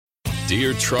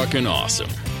Deer Truckin' Awesome.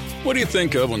 What do you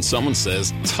think of when someone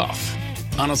says tough?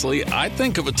 Honestly, I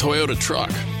think of a Toyota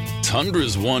truck.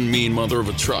 Tundra's one mean mother of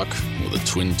a truck with a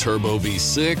twin-turbo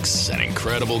V6 and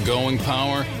incredible going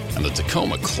power, and the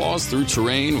Tacoma claws through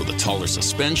terrain with a taller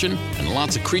suspension and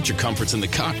lots of creature comforts in the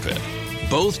cockpit.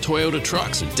 Both Toyota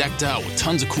trucks are decked out with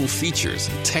tons of cool features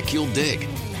and tech you'll dig.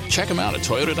 Check them out at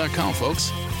Toyota.com, folks.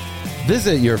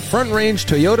 Visit your Front Range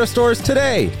Toyota stores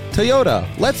today. Toyota,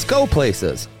 let's go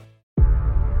places.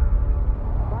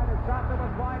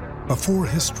 Before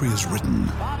history is written,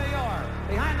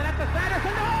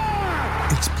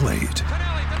 it's played.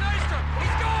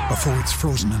 Before it's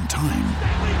frozen in time,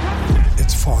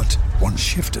 it's fought one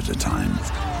shift at a time.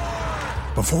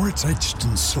 Before it's etched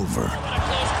in silver,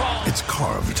 it's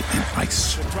carved in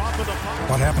ice.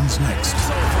 What happens next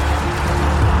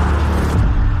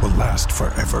will last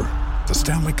forever. The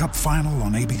Stanley Cup Final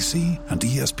on ABC and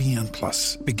ESPN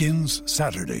Plus begins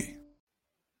Saturday.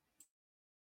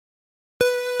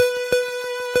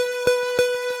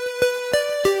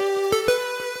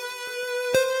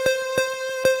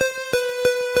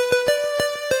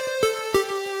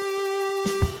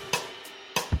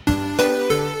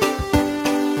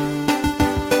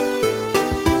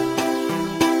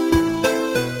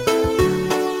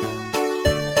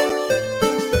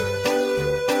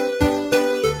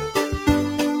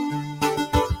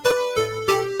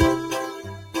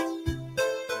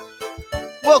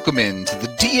 Welcome into the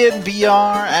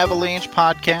DNVR Avalanche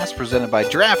Podcast presented by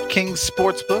DraftKings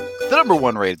Sportsbook, the number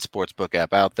one rated sportsbook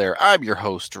app out there. I'm your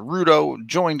host, Rudolph,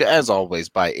 joined as always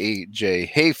by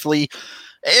AJ Haefele.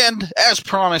 And as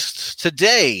promised,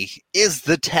 today is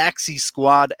the Taxi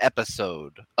Squad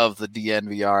episode of the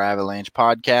DNVR Avalanche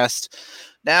Podcast.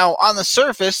 Now, on the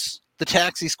surface, the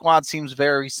Taxi Squad seems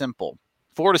very simple.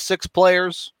 4 to 6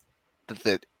 players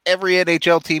that every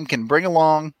NHL team can bring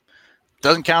along.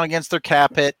 Doesn't count against their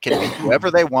cap hit, can be whoever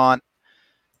they want.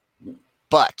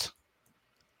 But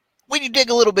when you dig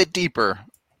a little bit deeper,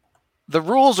 the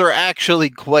rules are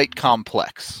actually quite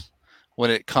complex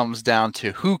when it comes down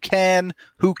to who can,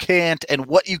 who can't, and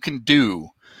what you can do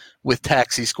with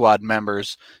Taxi Squad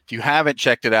members. If you haven't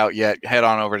checked it out yet, head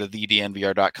on over to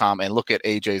thednvr.com and look at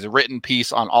AJ's written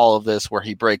piece on all of this where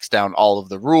he breaks down all of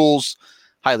the rules.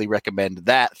 Highly recommend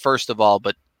that, first of all.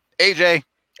 But AJ,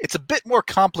 it's a bit more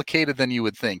complicated than you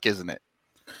would think, isn't it?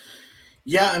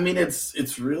 Yeah, I mean,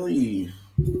 it's really...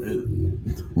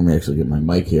 let me actually get my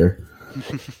mic here.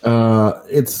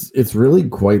 It's really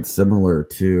quite similar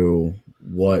to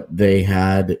what they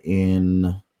had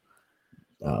in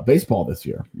baseball this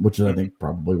year, which is, I think,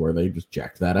 probably where they just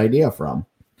jacked that idea from.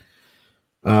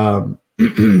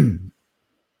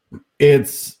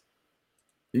 It's,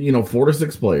 4 to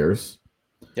 6 players.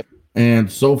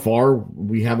 And so far,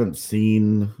 we haven't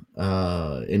seen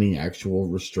any actual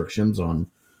restrictions on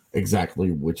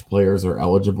exactly which players are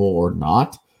eligible or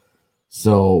not.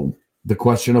 So the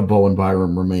question of Bowen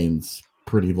Byram remains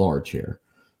pretty large here,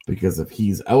 because if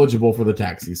he's eligible for the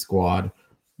Taxi Squad,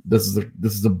 this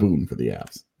is a boon for the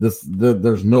Avs.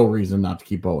 There's no reason not to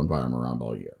keep Bowen Byram around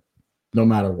all year, no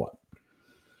matter what.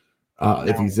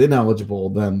 If he's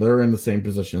ineligible, then they're in the same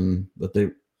position that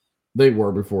they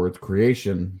were before its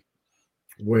creation.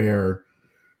 Where,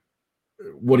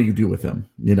 what do you do with him?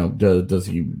 Does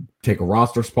he take a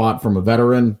roster spot from a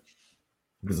veteran?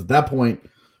 Because at that point,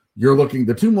 you're looking,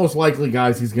 the two most likely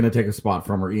guys he's going to take a spot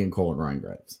from are Ian Cole and Ryan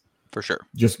Graves. For sure.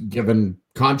 Just given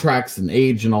contracts and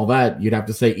age and all that, you'd have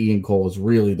to say Ian Cole is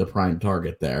really the prime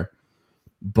target there.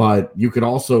 But you could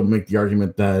also make the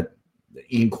argument that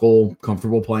Ian Cole,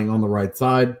 comfortable playing on the right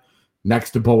side, next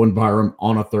to Bowen Byram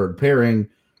on a third pairing,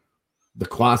 the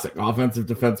classic offensive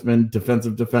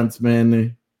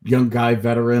defenseman, young guy,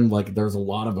 veteran, like there's a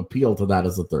lot of appeal to that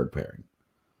as a third pairing.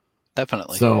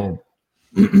 Definitely. So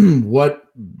what,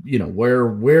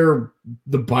 where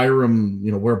the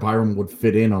Byram, where Byram would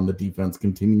fit in on the defense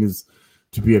continues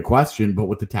to be a question. But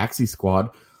with the Taxi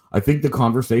Squad, I think the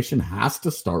conversation has to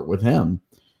start with him.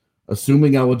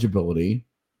 Assuming eligibility,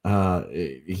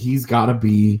 he's got to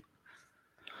be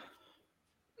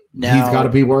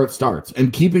where it starts.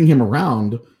 And keeping him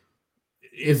around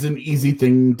is an easy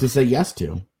thing to say yes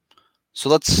to. So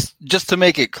let's, just to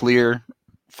make it clear,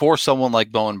 for someone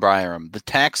like Bowen Byram, the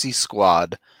Taxi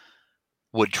Squad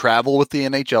would travel with the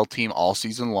NHL team all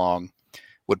season long,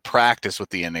 would practice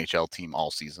with the NHL team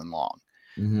all season long.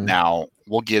 Mm-hmm. Now,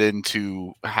 we'll get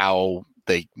into how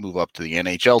they move up to the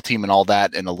NHL team and all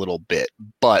that in a little bit.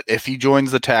 But if he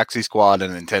joins the Taxi Squad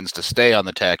and intends to stay on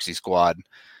the Taxi Squad,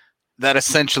 that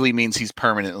essentially means he's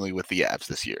permanently with the Avs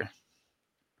this year.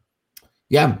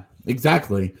 Yeah,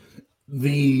 exactly.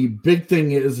 The big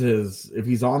thing is if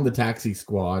he's on the Taxi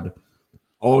Squad,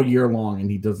 all year long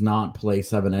and he does not play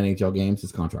 7 NHL games,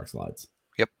 his contract slides.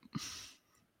 Yep.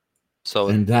 So,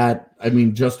 and that, I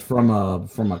mean, just from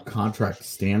a contract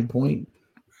standpoint,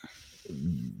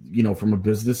 from a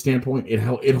business standpoint,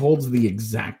 it holds the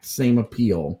exact same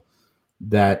appeal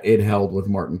that it held with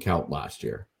Martin Kaut last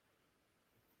year.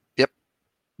 Yep.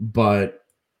 But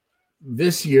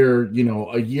this year,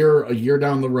 a year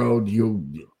down the road,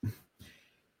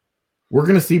 we're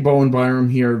going to see Bowen Byram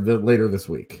here later this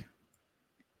week.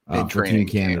 In training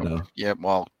Canada. Camp. Yep.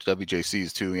 Well,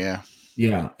 WJCs too. Yeah.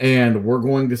 Yeah. And we're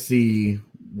going to see,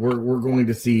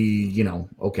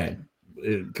 okay.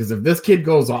 Because if this kid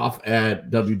goes off at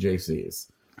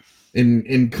WJCs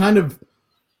in kind of,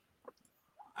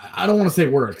 I don't want to say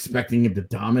we're expecting him to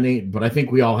dominate, but I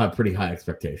think we all have pretty high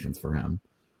expectations for him.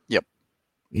 Yep.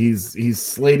 He's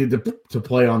slated to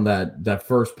play on that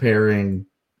first pairing.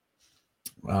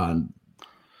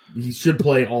 He should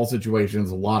play all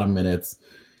situations, a lot of minutes.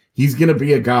 He's going to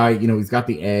be a guy, he's got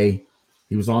the A.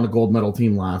 He was on a gold medal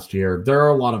team last year. There are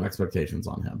a lot of expectations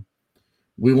on him.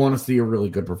 We want to see a really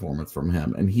good performance from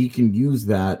him, and he can use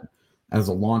that as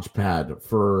a launch pad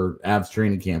for Avs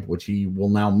training camp, which he will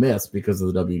now miss because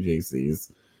of the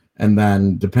WJCs. And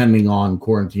then depending on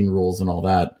quarantine rules and all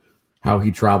that, how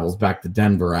he travels back to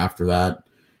Denver after that,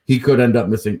 he could end up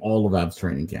missing all of Avs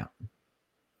training camp.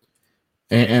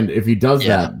 And if he does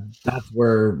that, that's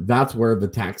where the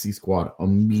taxi squad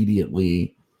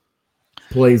immediately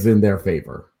plays in their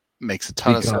favor. Makes a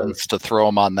ton of sense to throw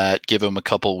him on that, give him a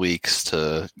couple weeks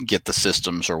to get the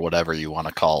systems or whatever you want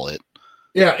to call it.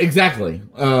 Yeah, exactly.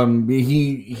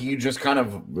 He just kind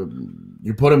of,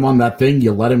 you put him on that thing,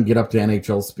 you let him get up to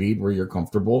NHL speed where you're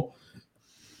comfortable.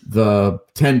 The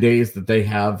 10 days that they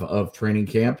have of training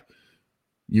camp,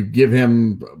 you give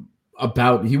him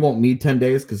he won't need 10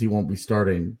 days because he won't be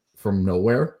starting from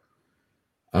nowhere.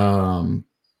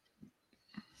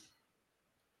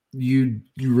 You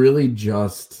really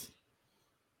just,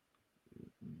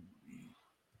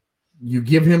 you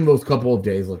give him those couple of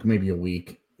days, like maybe a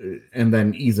week, and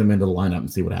then ease him into the lineup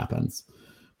and see what happens.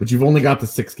 But you've only got the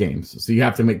 6 games, so you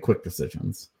have to make quick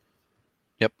decisions.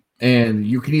 Yep. And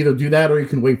you can either do that or you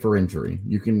can wait for injury.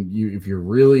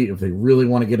 If they really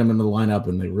want to get him into the lineup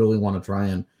and they really want to try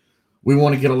and, we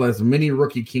want to get as many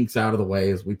rookie kinks out of the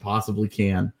way as we possibly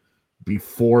can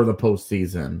before the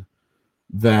postseason,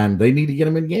 then they need to get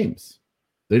him in games.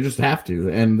 They just have to.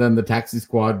 And then the taxi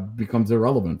squad becomes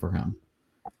irrelevant for him.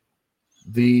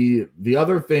 The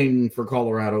other thing for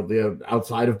Colorado,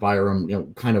 outside of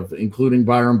Byram, kind of including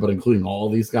Byram, but including all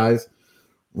of these guys,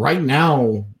 right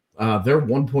now, they're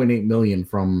 $1.8 million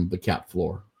from the cap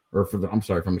floor, or from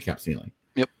the cap ceiling.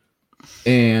 Yep.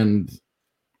 And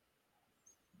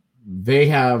they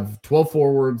have 12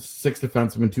 forwards, 6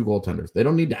 defensemen, 2 goaltenders. They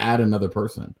don't need to add another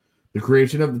person. The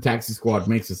creation of the taxi squad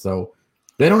makes it so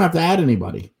they don't have to add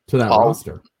anybody to that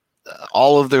roster.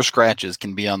 All of their scratches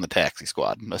can be on the taxi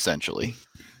squad, essentially.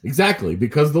 Exactly,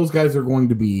 because those guys are going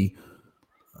to be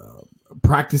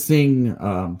practicing,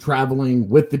 traveling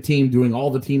with the team, doing all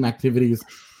the team activities.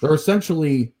 They're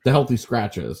essentially the healthy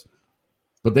scratches,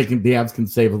 but the Avs can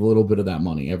save a little bit of that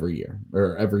money every year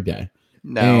or every day.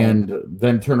 No. And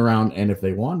then turn around and if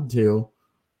they wanted to,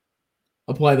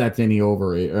 apply that to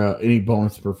any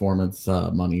bonus performance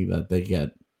money that they get,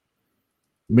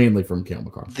 mainly from Cale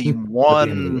Makar.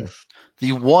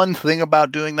 The one thing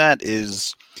about doing that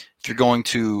is if you're going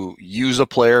to use a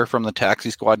player from the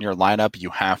taxi squad in your lineup, you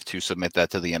have to submit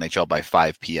that to the NHL by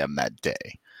 5 p.m. that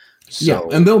day. So,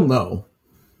 and they'll know.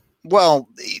 Well,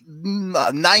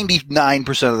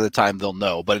 99% of the time they'll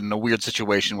know, but in a weird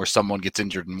situation where someone gets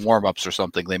injured in warm-ups or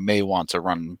something, they may want to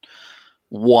run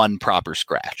one proper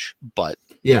scratch. But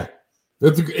yeah,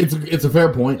 it's a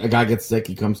fair point. A guy gets sick,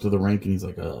 he comes to the rink, and he's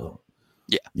like, "Oh,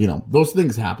 yeah." Those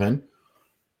things happen.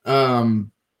 That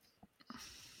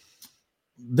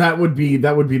would be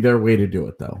their way to do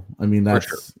it, though. I mean, that's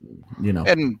sure.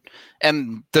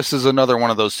 And this is another one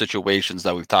of those situations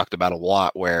that we've talked about a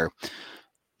lot where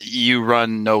you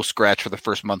run no scratch for the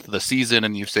first month of the season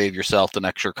and you save yourself an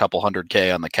extra couple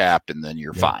 $100K on the cap and then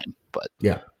you're fine. But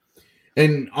yeah.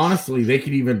 And honestly, they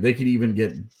could even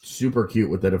get super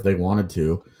cute with it if they wanted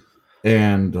to.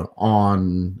 And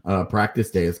on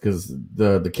practice days, because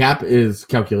the cap is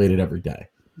calculated every day.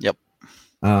 Yep.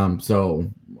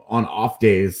 So on off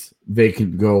days, they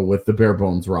can go with the bare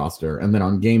bones roster. And then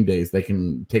on game days, they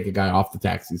can take a guy off the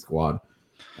taxi squad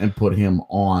and put him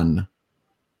on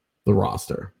the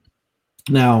roster.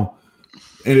 Now,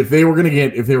 and if they were going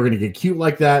to get cute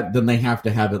like that, then they have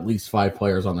to have at least 5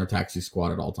 players on their taxi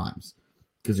squad at all times,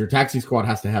 because your taxi squad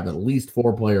has to have at least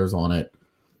 4 players on it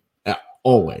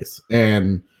always.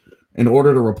 And in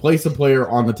order to replace a player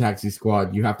on the taxi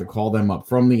squad, you have to call them up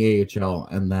from the AHL,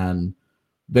 and then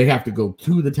they have to go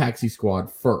to the taxi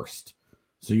squad first.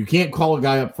 So you can't call a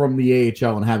guy up from the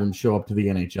AHL and have him show up to the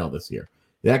NHL this year.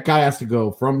 That guy has to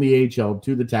go from the AHL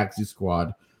to the taxi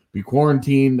squad, be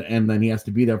quarantined, and then he has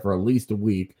to be there for at least a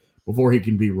week before he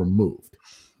can be removed.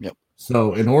 Yep.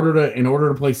 So in order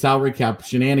to play salary cap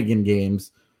shenanigan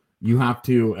games, you have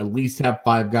to at least have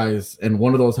 5 guys, and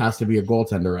one of those has to be a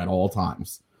goaltender at all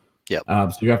times. Yep.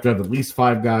 So you have to have at least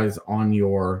 5 guys on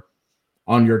your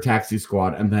taxi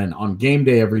squad, and then on game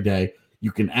day every day,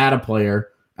 you can add a player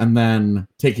and then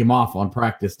take him off on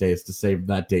practice days to save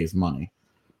that day's money.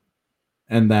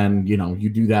 And then, you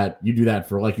do that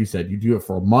for, like you said, you do it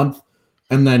for a month,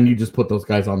 and then you just put those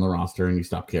guys on the roster and you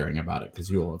stop caring about it because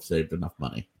you will have saved enough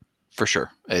money. For sure.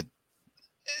 It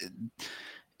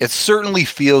certainly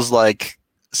feels like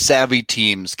savvy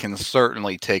teams can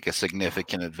certainly take a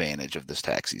significant advantage of this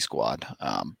taxi squad.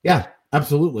 Yeah,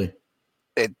 absolutely.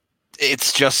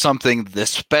 It's just something,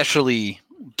 especially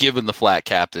given the flat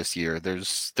cap this year,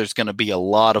 there's going to be a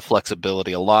lot of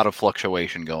flexibility, a lot of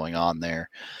fluctuation going on there.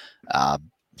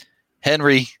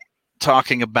 Henry,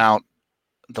 talking about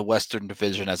the Western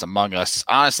Division as Among Us.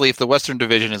 Honestly, if the Western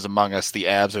Division is Among Us, the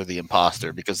Avs are the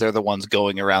imposter because they're the ones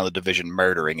going around the division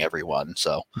murdering everyone.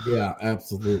 So yeah,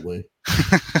 absolutely.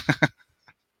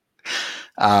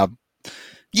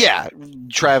 Yeah,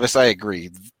 Travis, I agree.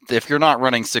 If you're not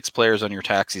running 6 players on your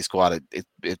taxi squad,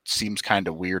 it seems kind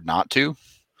of weird not to.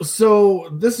 So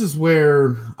this is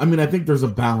where, I think there's a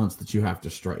balance that you have to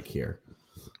strike here.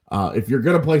 If you're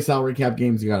going to play salary cap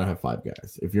games, you got to have 5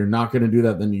 guys. If you're not going to do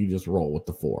that, then you just roll with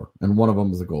the 4. And one of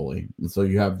them is a goalie. And so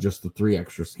you have just the 3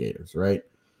 extra skaters, right?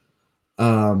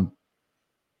 You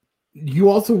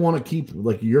also want to keep,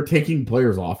 you're taking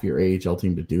players off your AHL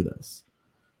team to do this.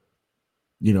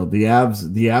 The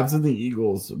Avs and the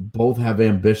Eagles both have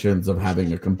ambitions of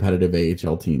having a competitive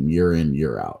AHL team year in,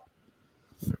 year out.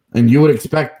 And you would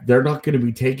expect they're not going to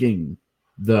be taking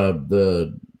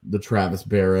the Travis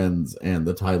Barons and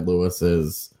the Ty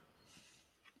Lewises,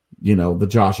 the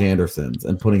Josh Andersons,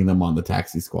 and putting them on the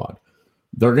taxi squad.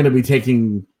 They're going to be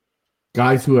taking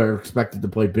guys who are expected to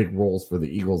play big roles for the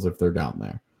Eagles if they're down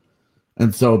there.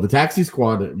 And so the taxi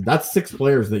squad, that's 6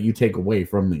 players that you take away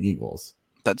from the Eagles.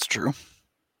 That's true.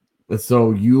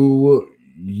 So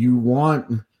you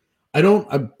want,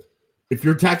 if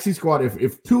your taxi squad,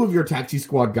 if 2 of your taxi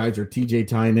squad guys are TJ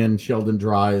Tynan, Sheldon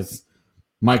Dries,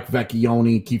 Mike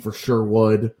Vecchione, Kiefer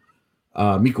Sherwood,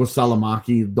 Mikko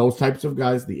Salamaki, those types of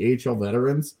guys, the AHL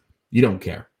veterans, you don't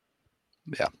care.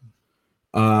 Yeah.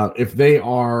 If they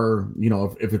are,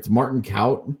 if it's Martin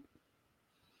Kaut,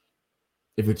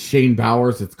 if it's Shane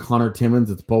Bowers, it's Connor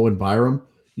Timmins, it's Bowen Byram,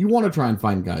 you want to try and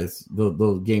find guys,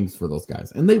 the games for those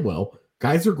guys. And they will.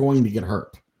 Guys are going to get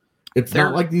hurt. It's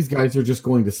not like these guys are just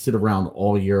going to sit around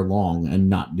all year long and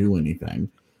not do anything.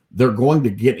 They're going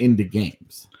to get into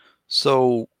games.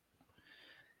 So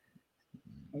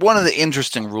one of the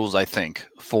interesting rules, I think,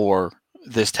 for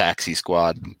this taxi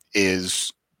squad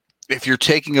is if you're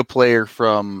taking a player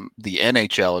from the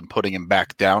NHL and putting him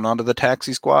back down onto the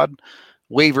taxi squad,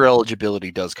 waiver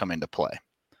eligibility does come into play.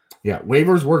 Yeah,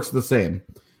 waivers works the same.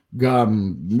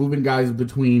 Moving guys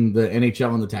between the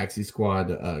NHL and the taxi squad,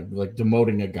 like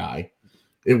demoting a guy,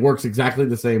 it works exactly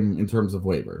the same in terms of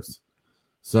waivers.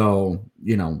 So,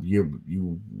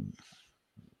 you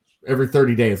every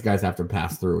 30 days, guys have to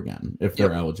pass through again if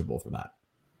they're eligible for that.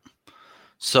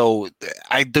 So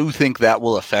I do think that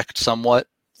will affect somewhat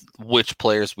which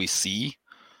players we see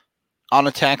on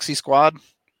a taxi squad.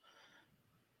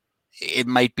 It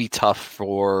might be tough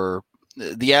for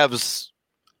the Avs.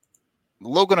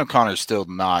 Logan O'Connor's still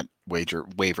not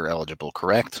waiver eligible,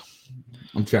 correct?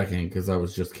 I'm checking because I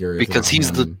was just curious. Because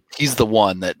he's the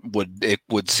one that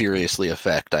would seriously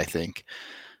affect, I think.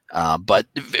 But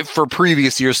for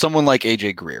previous years, someone like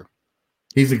AJ Greer,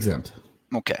 he's exempt.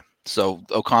 Okay, so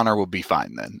O'Connor will be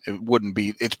fine then.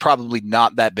 It's probably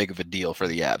not that big of a deal for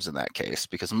the Avs in that case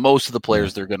because most of the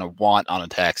players they're going to want on a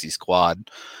taxi squad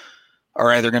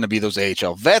are either going to be those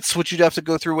AHL vets, which you'd have to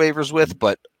go through waivers with,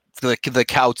 but the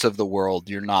Couts of the world,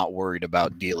 you're not worried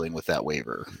about dealing with that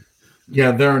waiver.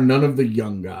 Yeah, there are none of the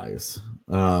young guys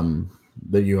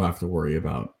that you have to worry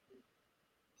about.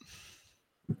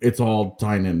 It's all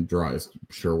Tynan, Dries,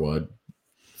 Sherwood,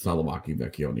 Salamaki,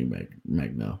 Vecchione,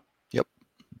 Magno. Yep.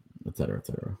 Et cetera, et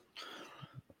cetera.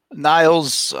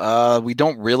 Niles, we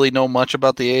don't really know much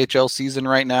about the AHL season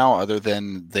right now, other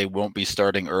than they won't be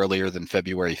starting earlier than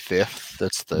February 5th.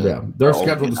 They're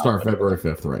scheduled to start February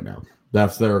 5th right now.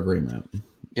 That's their agreement.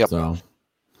 Yep. So,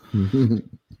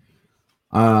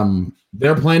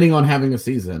 They're planning on having a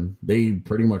season. They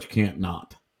pretty much can't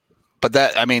not. But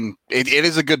that, I mean, it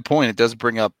is a good point. It does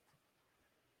bring up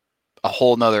a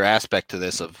whole nother aspect to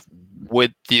this of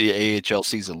what the AHL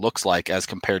season looks like as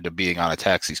compared to being on a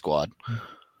taxi squad.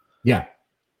 Yeah.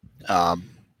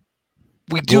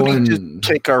 We do need to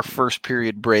take our first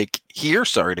period break here.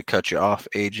 Sorry to cut you off,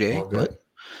 AJ. But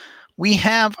we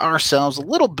have ourselves a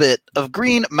little bit of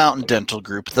Green Mountain Dental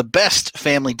Group, the best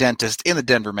family dentist in the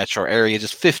Denver metro area,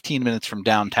 just 15 minutes from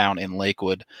downtown in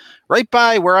Lakewood, right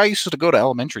by where I used to go to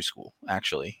elementary school,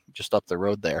 actually, just up the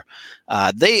road there.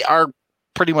 They are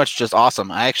pretty much just awesome.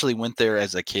 I actually went there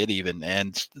as a kid even,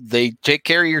 and they take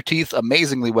care of your teeth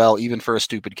amazingly well, even for a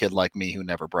stupid kid like me who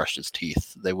never brushed his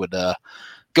teeth. They would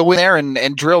go in there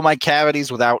and drill my cavities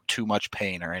without too much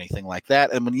pain or anything like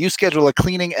that. And when you schedule a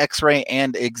cleaning, x-ray,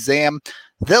 and exam,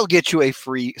 they'll get you a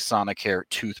free Sonicare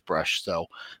toothbrush. So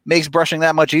makes brushing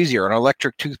that much easier. An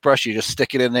electric toothbrush, you just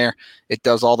stick it in there. It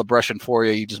does all the brushing for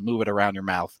you. You just move it around your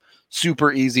mouth.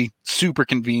 Super easy, super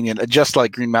convenient, just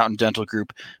like Green Mountain Dental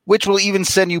Group, which will even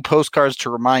send you postcards to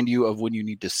remind you of when you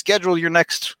need to schedule your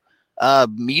next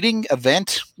meeting,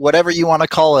 event, whatever you want to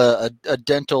call a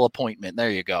dental appointment.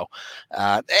 There you go.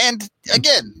 And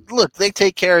again, look, they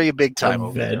take care of you big time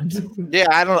over there. Yeah,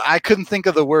 I couldn't think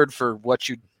of the word for what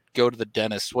you go to the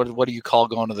dentist. What do you call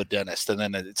going to the dentist? And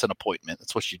then it's an appointment.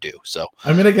 That's what you do. So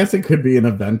I mean, I guess it could be an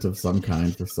event of some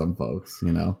kind for some folks,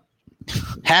 you know.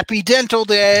 Happy Dental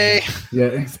Day.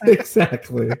 Yeah,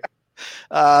 exactly.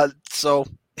 So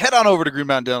head on over to Green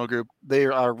Mountain Dental Group. They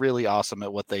are really awesome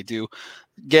at what they do.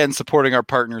 Again, supporting our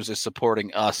partners is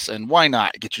supporting us, and why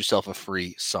not get yourself a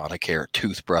free Sonicare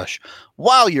toothbrush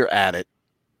while you're at it.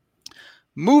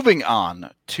 Moving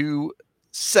on to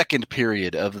second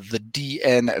period of the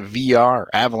DNVR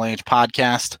Avalanche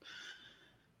Podcast.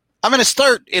 I'm going to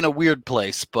start in a weird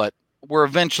place, but we're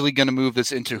eventually going to move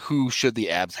this into who should the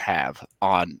Avs have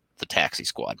on the taxi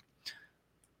squad.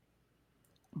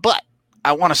 But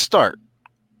I want to start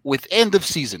with end of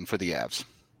season for the Avs.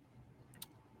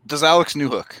 Does Alex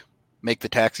Newhook make the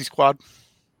taxi squad?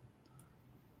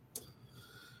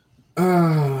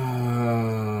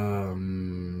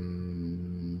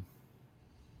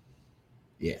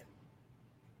 Yeah.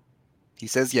 He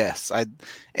says yes.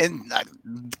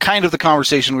 Kind of the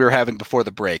conversation we were having before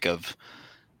the break of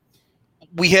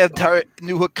we had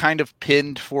Newhook kind of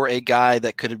pinned for a guy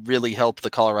that could really help the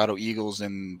Colorado Eagles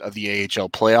in the AHL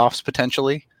playoffs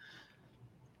potentially.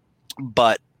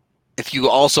 But if you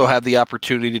also have the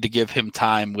opportunity to give him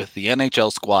time with the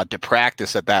NHL squad to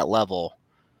practice at that level,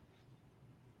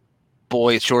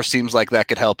 boy, it sure seems like that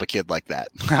could help a kid like that.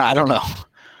 I don't know.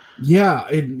 Yeah,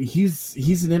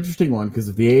 he's an interesting one because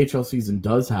if the AHL season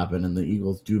does happen and the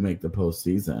Eagles do make the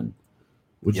postseason,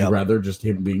 would you rather just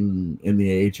him being in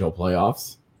the AHL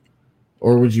playoffs?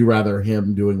 Or would you rather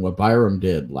him doing what Byram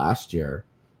did last year?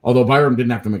 Although Byram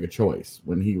didn't have to make a choice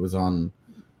when he was on.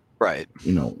 Right.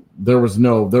 You know, there was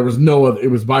no it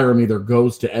was Byram either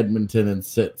goes to Edmonton and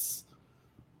sits,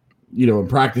 you know, and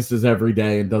practices every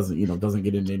day and doesn't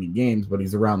get into any games, but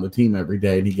he's around the team every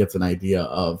day and he gets an idea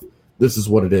of this is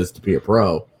what it is to be a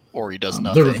pro. Or he does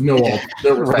nothing. There was no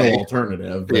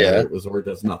alternative. Yeah. It was or he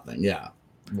does nothing. Yeah.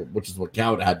 Which is what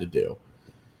Cout had to do.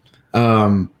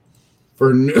 For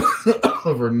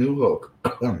Newhook,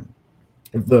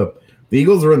 if the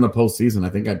Eagles are in the postseason, I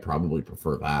think I'd probably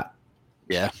prefer that.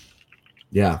 Yeah.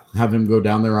 Have him go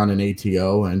down there on an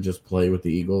ATO and just play with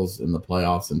the Eagles in the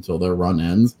playoffs until their run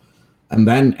ends, and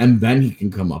then he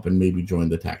can come up and maybe join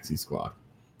the taxi squad.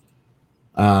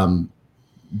 But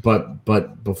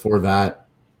before that,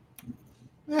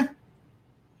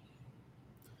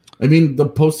 I mean, the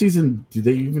postseason, do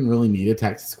they even really need a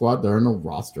taxi squad? There are no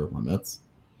roster limits.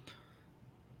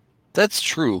 That's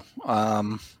true.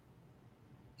 And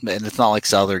it's not like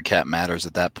salary cap matters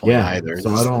at that point either.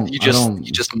 So you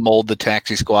just mold the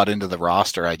taxi squad into the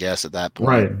roster, I guess, at that point.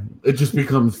 Right. It just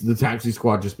becomes the taxi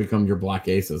squad just become your black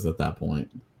aces at that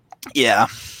point. Yeah.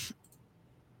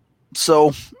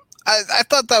 So I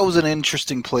thought that was an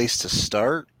interesting place to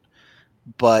start,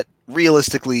 but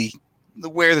realistically,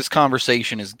 where this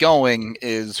conversation is going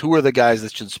is who are the guys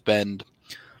that should spend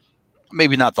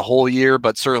maybe not the whole year,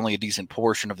 but certainly a decent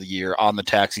portion of the year on the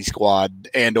taxi squad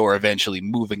and or eventually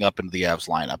moving up into the Avs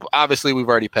lineup. Obviously, we've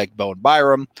already pegged Bowen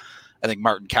Byram. I think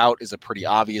Martin Kaut is a pretty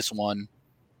obvious one.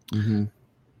 Mm-hmm.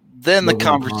 Then the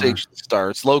conversation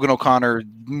starts. Logan O'Connor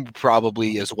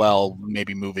probably as well,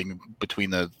 maybe moving between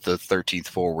the 13th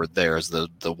forward there as the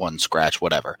one scratch,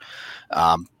 whatever.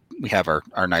 We have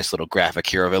our nice little graphic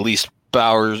here of at least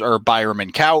Byram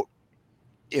and Kaut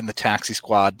in the taxi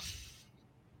squad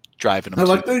driving them. I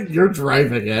like that you're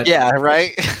driving it. Yeah,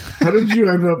 right? How did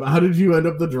you end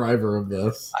up the driver of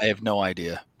this? I have no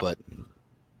idea, but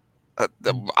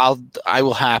I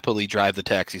will happily drive the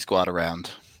taxi squad around.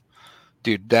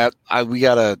 Dude, we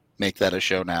gotta make that a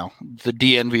show now. The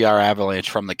DNVR Avalanche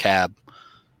from the cab.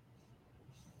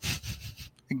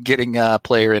 Getting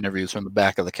player interviews from the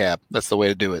back of the cab. That's the way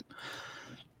to do it.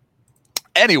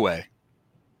 Anyway,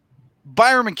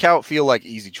 Byram and Kaut feel like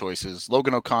easy choices.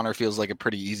 Logan O'Connor feels like a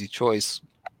pretty easy choice.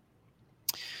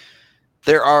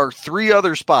 There are 3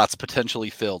 other spots potentially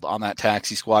filled on that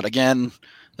taxi squad. Again,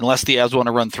 unless the Avs want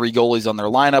to run 3 goalies on their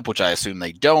lineup, which I assume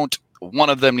they don't, one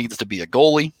of them needs to be a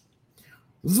goalie.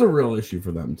 This is a real issue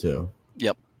for them too.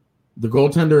 Yep. The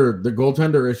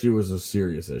goaltender issue is a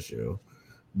serious issue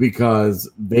because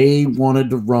they wanted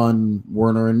to run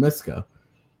Werner and Miska.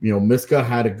 You know, Miska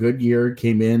had a good year,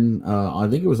 came in, I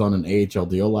think it was on an AHL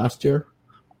deal last year.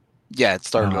 Yeah, it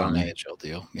started on an AHL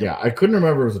deal. Yep. Yeah, I couldn't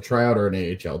remember if it was a tryout or an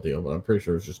AHL deal, but I'm pretty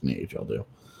sure it was just an AHL deal.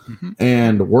 Mm-hmm.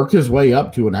 And worked his way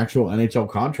up to an actual NHL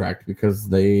contract because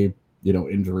they,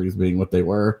 injuries being what they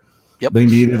were. Yep. They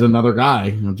needed another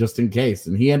guy, just in case.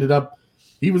 And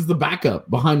he was the backup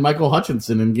behind Michael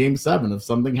Hutchinson in Game 7 if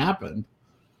something happened.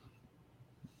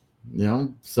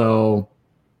 So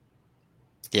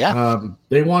yeah,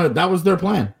 that was their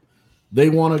plan. They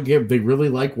really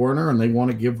like Werner, and they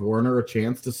want to give Werner a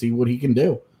chance to see what he can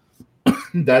do.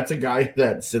 That's a guy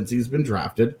that, since he's been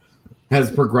drafted,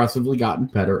 has progressively gotten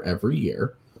better every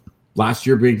year. Last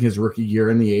year being his rookie year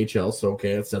in the AHL, so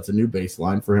it sets a new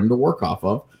baseline for him to work off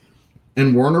of.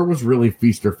 And Werner was really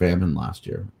feast or famine last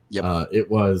year. Yep.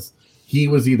 He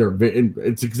was either,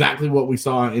 it's exactly what we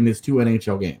saw in his 2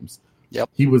 NHL games. Yep.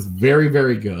 He was very,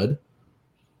 very good,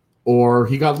 or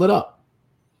he got lit up.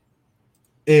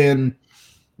 And,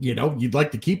 you'd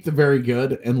like to keep the very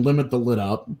good and limit the lit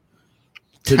up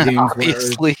to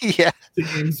games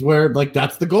where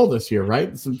that's the goal this year,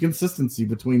 right? Some consistency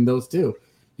between those two.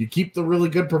 You keep the really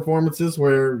good performances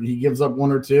where he gives up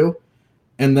 1 or 2,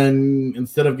 and then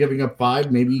instead of giving up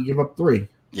 5, maybe you give up 3.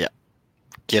 Yeah.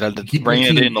 Bring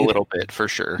it in a little bit for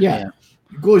sure. Yeah.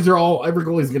 Every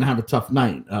goalie's going to have a tough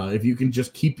night. If you can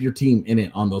just keep your team in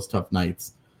it on those tough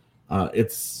nights,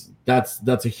 that's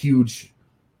a huge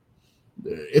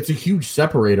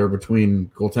separator between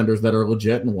goaltenders that are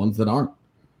legit and ones that aren't.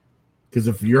 Because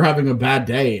if you're having a bad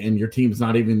day and your team's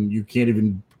you can't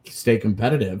even stay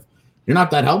competitive, you're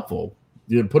not that helpful.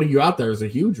 Putting you out there is a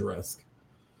huge risk.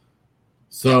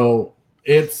 So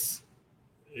it's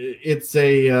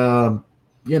a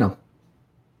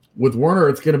with Werner,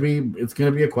 it's gonna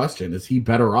be a question. Is he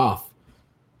better off?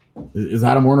 Is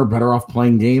Adam Werner better off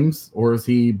playing games, or is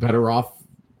he better off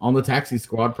on the taxi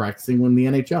squad practicing in the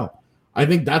NHL? I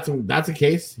think that's a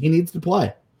case he needs to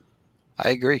play. I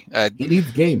agree. He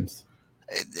needs games.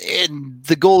 And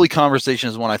the goalie conversation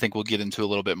is one I think we'll get into a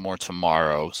little bit more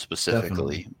tomorrow specifically.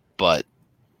 Definitely. But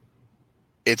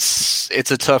it's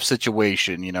a tough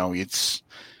situation. It's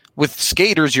with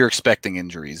skaters, you're expecting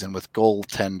injuries, and with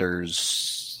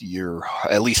goaltenders, you're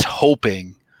at least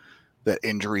hoping that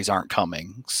injuries aren't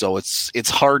coming. So it's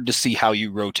hard to see how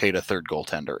you rotate a third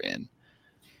goaltender in.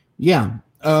 Yeah.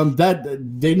 That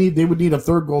they would need a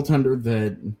third goaltender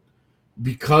that,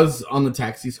 because on the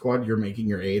taxi squad you're making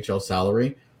your AHL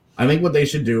salary. I think what they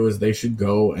should do is they should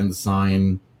go and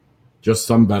sign just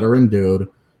some veteran dude,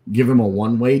 give him a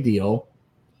one-way deal,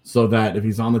 so that if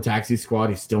he's on the taxi squad,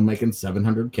 he's still making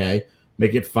 $700K,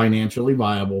 make it financially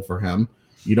viable for him.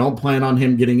 You don't plan on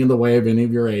him getting in the way of any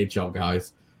of your AHL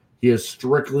guys. He is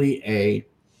strictly a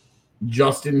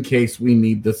just in case we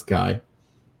need this guy.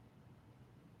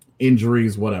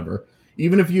 Injuries, whatever.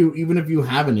 Even if you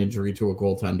have an injury to a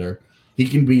goaltender, he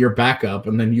can be your backup,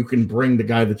 and then you can bring the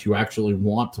guy that you actually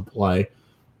want to play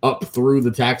up through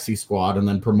the taxi squad and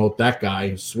then promote that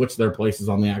guy, switch their places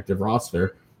on the active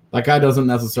roster. That guy doesn't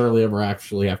necessarily ever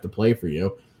actually have to play for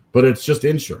you, but it's just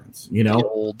insurance,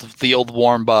 The old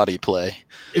warm body play.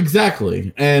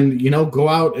 Exactly. And, go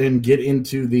out and get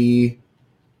into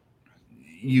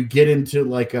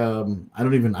I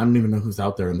don't even know who's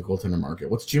out there in the goaltender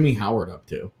market. What's Jimmy Howard up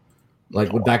to?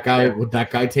 Would that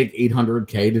guy take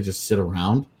 $800K to just sit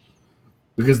around?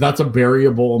 Because that's a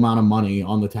variable amount of money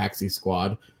on the taxi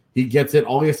squad. He gets it.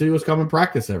 All he has to do is come and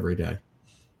practice every day.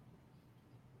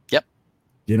 Yep.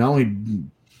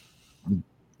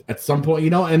 At some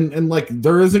point, and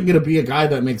there isn't going to be a guy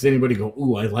that makes anybody go,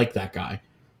 ooh, I like that guy.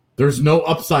 There's no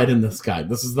upside in this guy.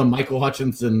 This is the Michael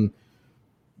Hutchinson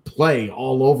play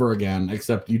all over again,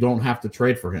 except you don't have to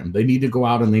trade for him. They need to go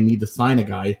out and they need to sign a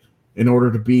guy in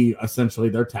order to be essentially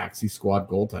their taxi squad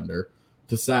goaltender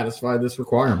to satisfy this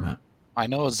requirement. I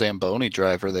know a Zamboni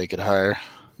driver they could hire.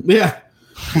 Yeah.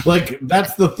 Like,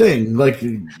 that's the thing. Like,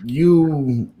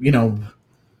 you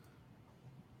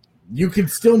could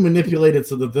still manipulate it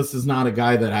so that this is not a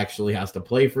guy that actually has to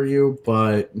play for you,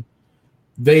 but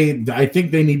I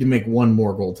think they need to make one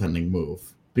more goaltending move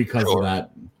because of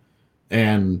that.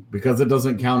 And because it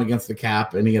doesn't count against the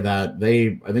cap, any of that,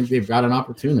 I think they've got an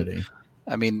opportunity.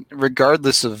 I mean,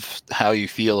 regardless of how you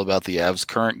feel about the Avs'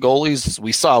 current goalies,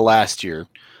 we saw last year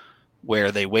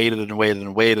where they waited and waited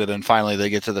and waited, and finally they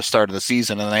get to the start of the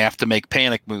season and they have to make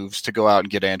panic moves to go out and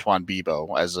get Antoine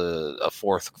Bibeau as a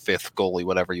fourth, fifth goalie,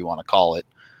 whatever you want to call it.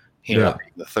 The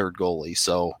third goalie.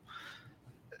 So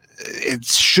it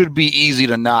should be easy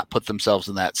to not put themselves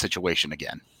in that situation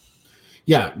again.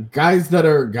 Yeah, guys that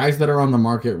are on the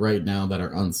market right now that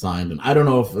are unsigned, and I don't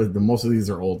know if most of these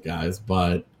are old guys,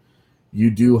 but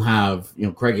you do have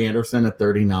Craig Anderson at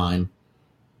 39.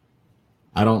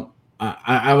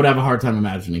 I would have a hard time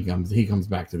imagining he comes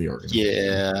back to the organization.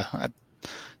 Yeah, I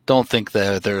don't think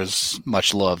that there's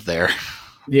much love there.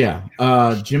 Yeah,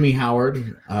 Jimmy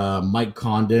Howard, Mike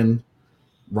Condon,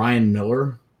 Ryan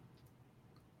Miller.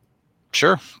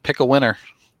 Sure, pick a winner.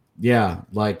 Yeah,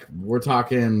 like we're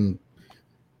talking.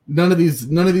 None of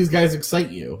these guys excite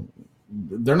you.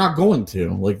 They're not going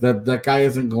to. Like that guy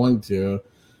isn't going to.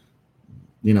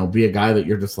 Be a guy that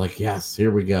you're just like, yes,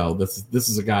 here we go. This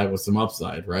is a guy with some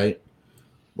upside, right?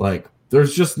 Like,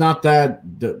 there's just not that.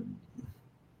 There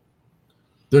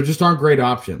just aren't great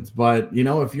options. But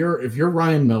if you're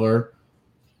Ryan Miller,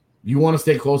 you want to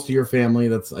stay close to your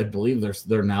family. I believe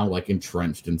they're now like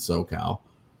entrenched in SoCal.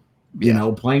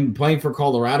 Playing for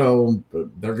Colorado,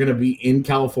 they're going to be in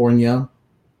California,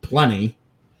 plenty.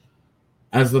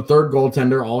 As the third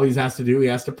goaltender, all he has to do, he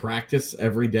has to practice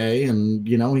every day, and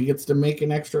he gets to make an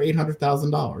extra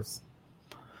 $800,000.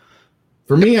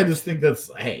 For me, I just think that's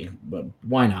but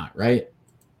why not, right?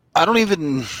 I don't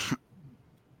even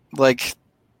like.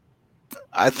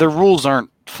 The rules aren't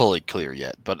fully clear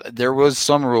yet, but there was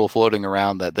some rule floating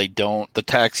around that the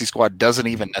taxi squad doesn't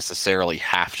even necessarily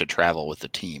have to travel with the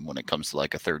team when it comes to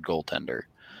like a third goaltender.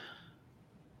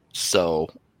 So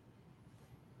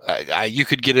you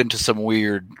could get into some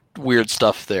weird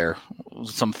stuff there,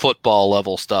 some football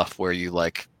level stuff where you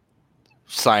like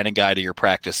sign a guy to your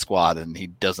practice squad and he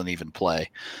doesn't even play.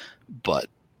 But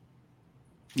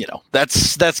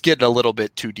that's getting a little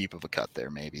bit too deep of a cut there.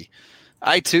 Maybe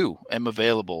I too am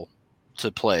available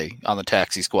to play on the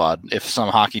taxi squad if some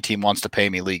hockey team wants to pay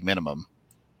me league minimum.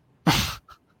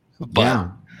 Yeah.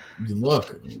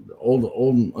 Look,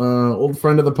 old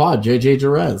friend of the pod, JJ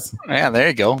Jerez. Yeah, there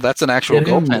you go. That's an actual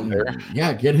goaltender.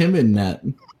 Yeah, get him in net.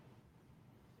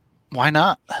 Why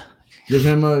not? Give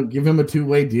him a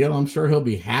two-way deal. I'm sure he'll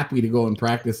be happy to go and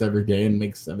practice every day and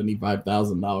make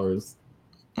 $75,000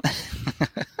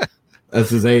 as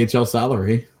his AHL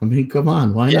salary. I mean, come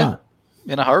on, why not?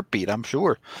 In a heartbeat, I'm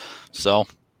sure. So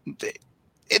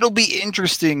it'll be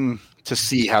interesting to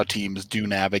see how teams do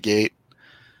navigate,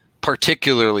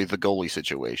 particularly the goalie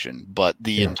situation, but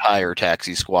the entire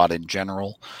taxi squad in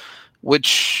general,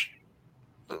 which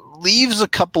leaves a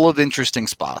couple of interesting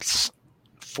spots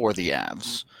for the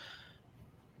Avs.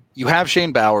 You have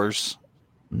Shane Bowers,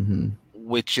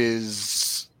 which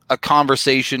is a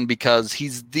conversation because he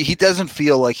doesn't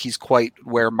feel like he's quite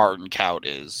where Martin Kaut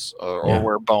is or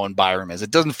where Bowen Byram is. It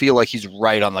doesn't feel like he's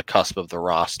right on the cusp of the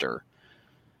roster.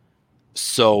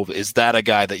 So is that a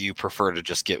guy that you prefer to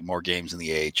just get more games in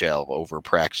the AHL over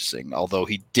practicing? Although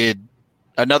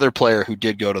another player who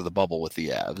did go to the bubble with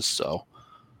the Avs. So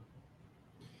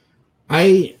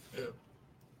I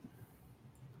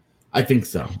think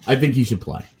so. I think he should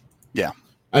play. Yeah.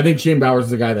 I think Shane Bowers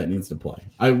is the guy that needs to play.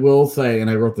 I will say, and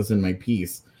I wrote this in my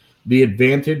piece, the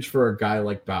advantage for a guy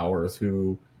like Bowers,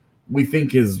 who we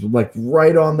think is like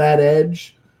right on that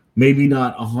edge, maybe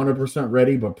not 100%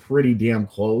 ready, but pretty damn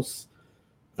close.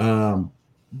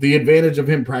 The advantage of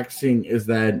him practicing is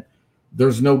that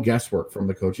there's no guesswork from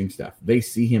the coaching staff. They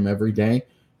see him every day.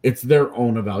 It's their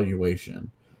own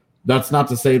evaluation. That's not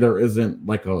to say there isn't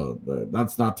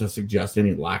that's not to suggest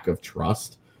any lack of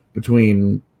trust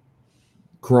between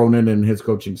Cronin and his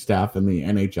coaching staff and the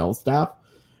NHL staff.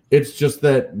 It's just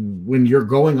that when you're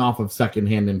going off of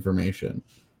secondhand information,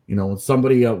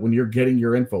 when you're getting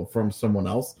your info from someone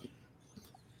else,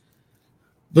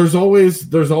 there's always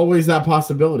that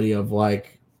possibility of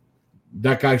like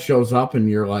that guy shows up and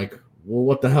you're like, well,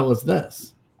 what the hell is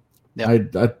this? Yeah.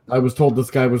 I was told this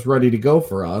guy was ready to go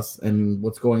for us, and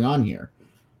what's going on here?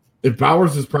 If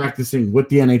Bowers is practicing with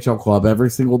the NHL club every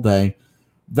single day,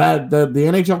 that the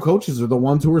NHL coaches are the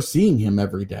ones who are seeing him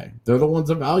every day. They're the ones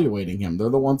evaluating him. They're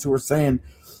the ones who are saying,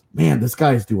 man, this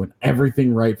guy is doing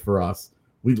everything right for us.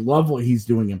 We love what he's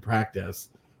doing in practice.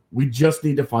 We just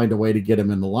need to find a way to get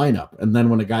him in the lineup. And then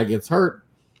when a guy gets hurt,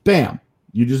 bam,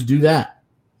 you just do that.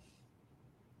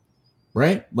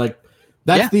 Right? Like,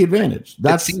 that's the advantage.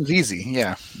 That seems easy.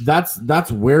 Yeah.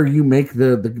 That's where you make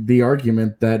the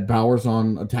argument that Bowers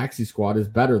on a taxi squad is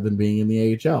better than being in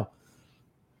the AHL.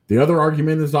 The other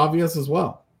argument is obvious as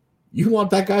well. You want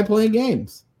that guy playing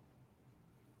games.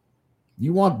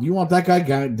 You want that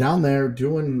guy down there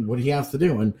doing what he has to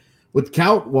do. And with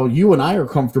Kaut, well, you and I are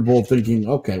comfortable thinking,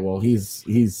 okay, well, he's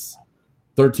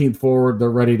 13th forward. They're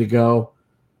ready to go.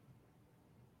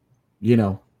 You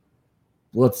know,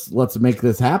 let's make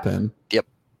this happen. Yep.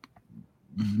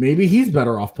 Maybe he's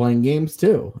better off playing games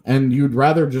too. And you'd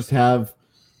rather just have,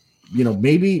 you know,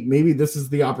 maybe this is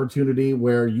the opportunity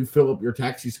where you fill up your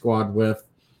taxi squad with,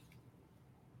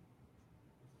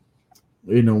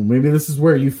 you know, maybe this is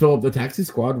where you fill up the taxi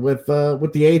squad with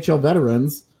the AHL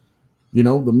veterans, you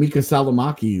know, the Mika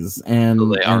Salamakis and, so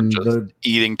they aren't and just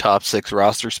eating top 6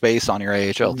 roster space on your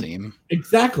AHL team.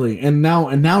 Exactly. And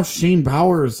now Shane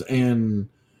Bowers and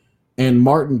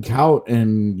Martin Kaut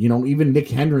and, you know, even Nick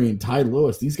Henry and Ty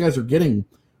Lewis, these guys are getting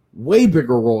way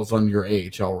bigger roles on your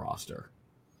AHL roster.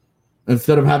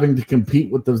 Instead of having to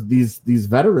compete with these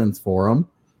veterans for them.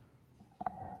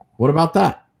 What about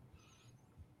that?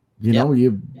 You know,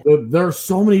 there are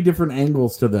so many different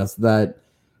angles to this that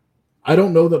I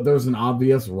don't know that there's an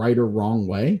obvious right or wrong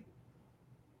way.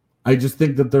 I just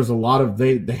think that there's a lot of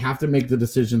they have to make the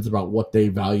decisions about what they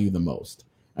value the most.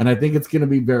 And I think it's going to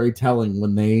be very telling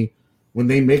when they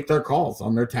make their calls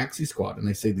on their taxi squad and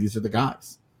they say these are the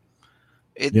guys.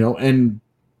 You know, and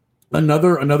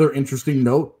another interesting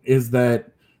note is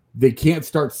that they can't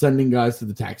start sending guys to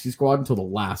the taxi squad until the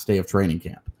last day of training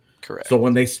camp. Correct. So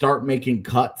when they start making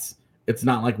cuts, it's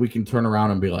not like we can turn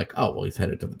around and be like, oh, well, he's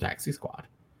headed to the taxi squad.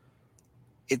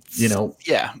 It's, you know,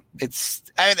 it's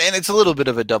a little bit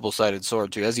of a double-sided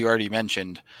sword too. As you already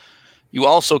mentioned, you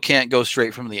also can't go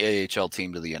straight from the AHL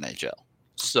team to the NHL.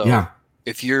 So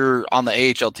if you're on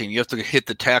the AHL team, you have to hit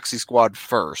the taxi squad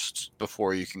first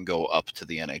before you can go up to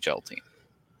the NHL team.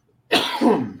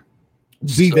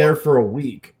 Be there for a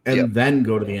week and then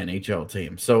go to the NHL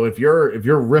team. So if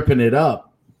you're ripping it up,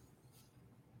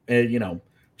 you know,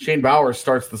 Shane Bowers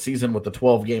starts the season with a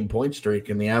 12-game point streak,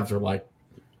 and the Avs are like,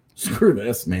 "Screw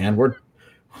this, man.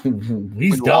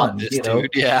 He's done." This, you know?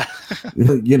 Dude. Yeah.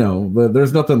 You know,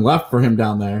 there's nothing left for him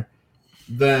down there.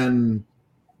 Then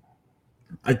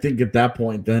I think at that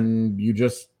point, then you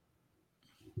just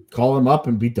call him up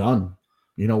and be done.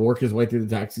 You know, work his way through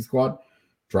the taxi squad,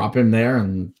 drop him there,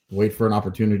 and wait for an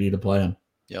opportunity to play him.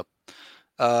 Yep.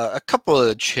 A couple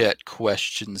of chat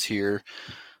questions here.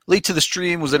 Late to the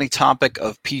stream, was any topic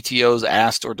of PTOs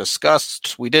asked or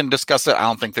discussed? We didn't discuss it. I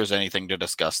don't think there's anything to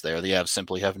discuss there. The Avs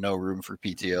simply have no room for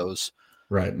PTOs.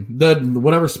 Right.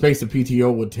 Whatever space a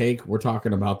PTO would take, we're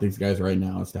talking about these guys right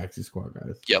now as taxi squad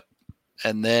guys. Yep.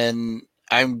 And then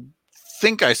I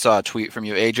think I saw a tweet from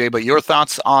you, AJ, but your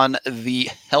thoughts on the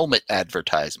helmet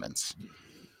advertisements?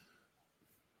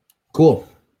 Cool.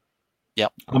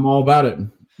 Yep. I'm all about it.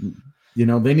 You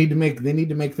know, they need to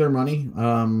make their money.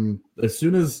 As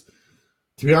soon as,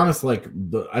 to be honest, like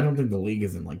I don't think the league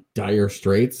is in like dire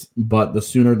straits, but the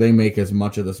sooner they make as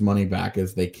much of this money back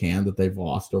as they can that they've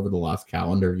lost over the last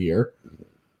calendar year,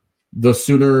 the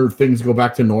sooner things go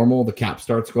back to normal. The cap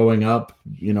starts going up.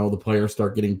 You know, the players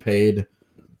start getting paid.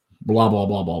 Blah blah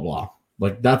blah blah blah.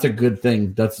 Like that's a good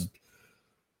thing. That's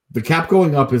the cap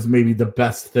going up is maybe the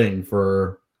best thing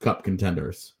for cup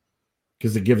contenders.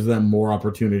 Because it gives them more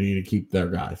opportunity to keep their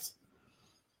guys.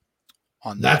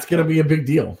 That's going to be a big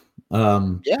deal.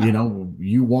 You know,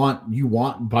 you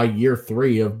want by year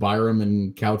 3 of Byram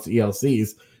and Kaut's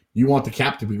ELCs, you want the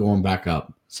cap to be going back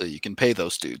up. So you can pay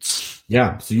those dudes.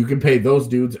 Yeah, so you can pay those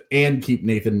dudes and keep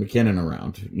Nathan McKinnon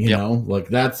around. You know, like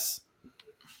that's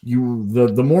the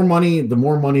more money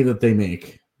that they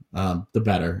make, the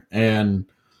better. And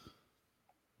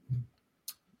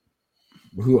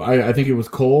who I think it was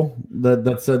Cole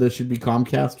that said it should be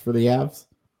Comcast for the Avs.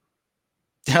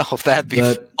 Oh, that'd be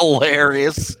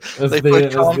hilarious. They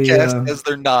put Comcast as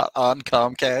they're not on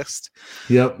Comcast.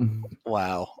 Yep.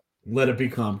 Wow. Let it be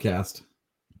Comcast.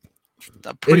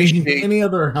 Any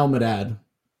other helmet ad?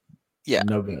 Yeah.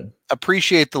 No good.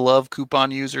 Appreciate the love,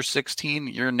 coupon user 16.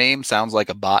 Your name sounds like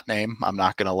a bot name. I'm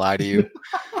not going to lie to you.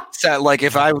 Like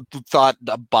if I thought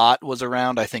a bot was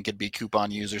around, I think it'd be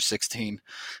coupon user 16.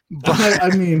 But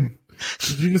I mean,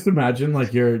 could you just imagine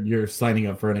like you're signing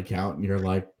up for an account and you're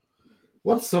like,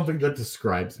 what's something that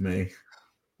describes me?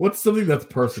 What's something that's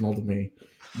personal to me?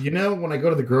 You know, when I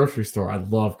go to the grocery store, I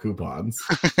love coupons.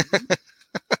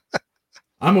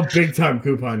 I'm a big time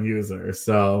coupon user,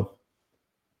 so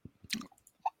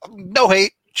No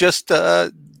hate, just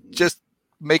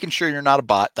making sure you're not a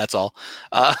bot. That's all.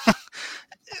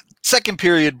 Second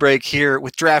period break here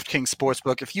with DraftKings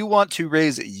Sportsbook. If you want to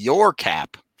raise your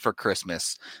cap for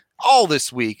Christmas, all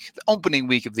this week, the opening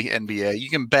week of the NBA,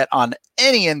 you can bet on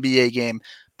any NBA game.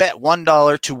 Bet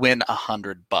 $1 to win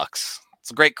 $100. It's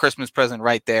a great Christmas present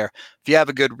right there. If you have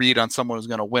a good read on someone who's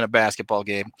going to win a basketball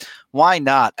game, why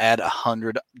not add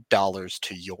 $100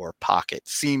 to your pocket?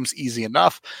 Seems easy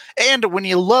enough. And when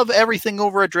you love everything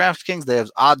over at DraftKings, they have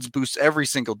odds boosts every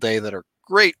single day that are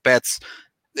great bets.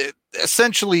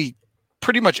 Essentially,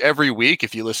 pretty much every week,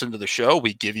 if you listen to the show,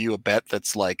 we give you a bet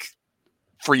that's like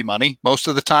free money most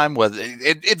of the time. Whether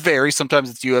it varies. Sometimes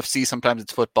it's UFC, sometimes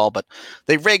it's football, but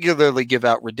they regularly give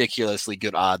out ridiculously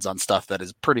good odds on stuff that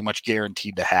is pretty much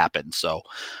guaranteed to happen. So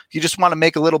if you just want to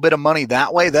make a little bit of money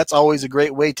that way, that's always a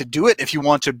great way to do it. If you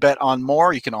want to bet on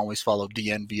more, you can always follow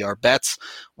DNVR Bets,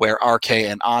 where RK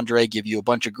and Andre give you a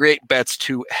bunch of great bets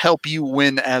to help you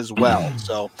win as well.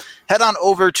 So head on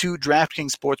over to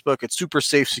DraftKings Sportsbook. It's super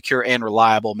safe, secure, and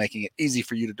reliable, making it easy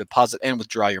for you to deposit and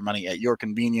withdraw your money at your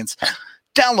convenience.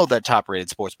 Download that top-rated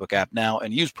sportsbook app now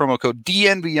and use promo code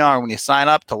DNVR when you sign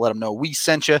up to let them know we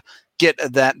sent you. Get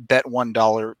that bet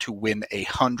 $1 to win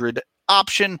 $100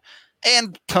 option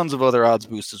and tons of other odds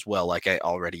boosts as well, like I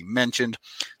already mentioned.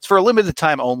 It's for a limited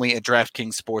time only at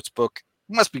DraftKings Sportsbook.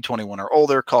 Must be 21 or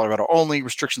older. Colorado only.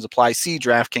 Restrictions apply. See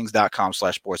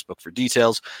DraftKings.com/sportsbook for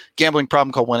details. Gambling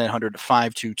problem? Call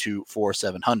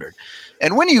 1-800-522-4700.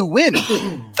 And when you win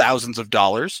thousands of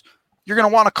dollars, you're going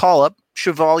to want to call up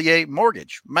Chevalier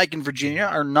Mortgage. Mike and Virginia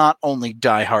are not only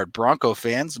diehard Bronco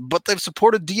fans, but they've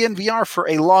supported DNVR for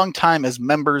a long time as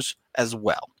members as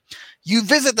well. You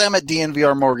visit them at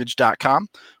DNVRmortgage.com.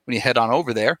 When you head on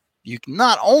over there, you can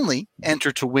not only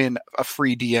enter to win a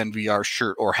free DNVR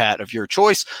shirt or hat of your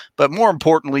choice, but more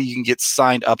importantly, you can get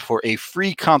signed up for a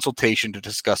free consultation to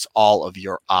discuss all of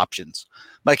your options.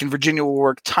 Mike and Virginia will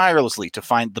work tirelessly to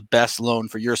find the best loan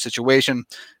for your situation.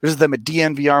 Visit them at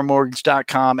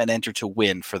DNVRmortgage.com and enter to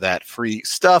win for that free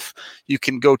stuff. You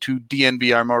can go to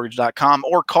DNVRmortgage.com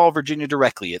or call Virginia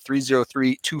directly at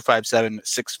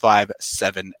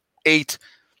 303-257-6578.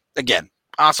 Again,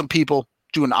 awesome people.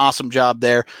 Do an awesome job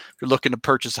there. If you're looking to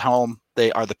purchase a home,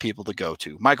 they are the people to go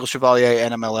to. Michael Chevalier,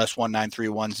 NMLS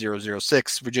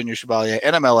 1931006. Virginia Chevalier,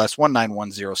 NMLS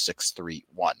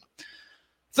 1910631.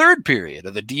 Third period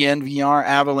of the DNVR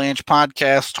Avalanche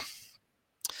podcast.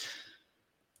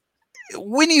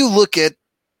 When you look at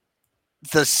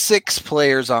the 6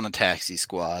 players on a taxi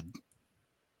squad,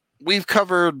 we've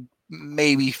covered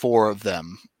maybe 4 of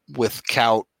them with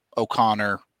Kaut,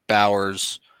 O'Connor,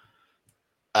 Bowers,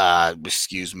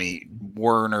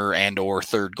 Werner and or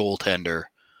third goaltender,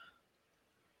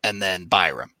 and then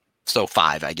Byram. So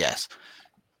 5, I guess.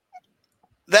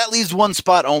 That leaves one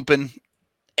spot open,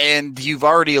 and you've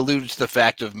already alluded to the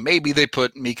fact of maybe they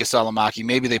put Mika Salamaki,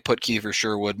 maybe they put Kiefer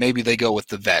Sherwood, maybe they go with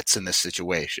the vets in this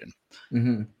situation.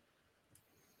 Mm-hmm.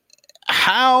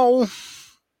 How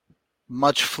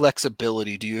much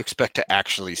flexibility do you expect to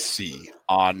actually see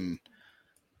on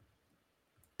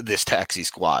this taxi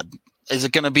squad? Is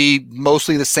it going to be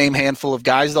mostly the same handful of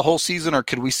guys the whole season, or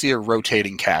could we see a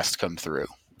rotating cast come through?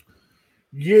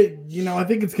 Yeah, I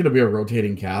think it's going to be a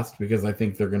rotating cast because I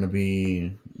think they're going to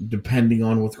be, depending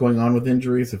on what's going on with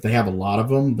injuries, if they have a lot of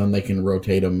them, then they can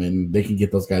rotate them and they can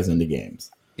get those guys into games.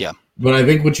 Yeah. But I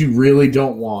think what you really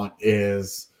don't want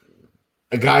is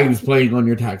a guy who's playing on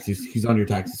your taxi, he's on your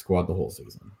taxi squad the whole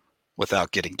season.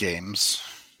 Without getting games.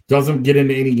 Doesn't get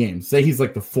into any games. Say he's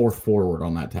like the 4th forward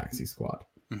on that taxi squad.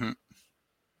 Mm-hmm.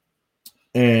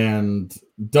 And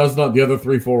does not the other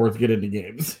 3 forwards get into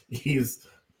games. He's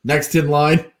next in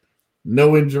line,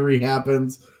 no injury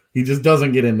happens. He just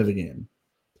doesn't get into the game.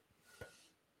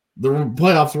 The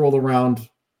playoffs roll around.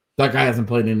 That guy hasn't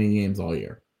played any games all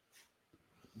year.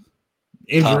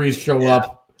 Injuries show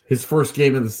up. His first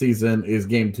game of the season is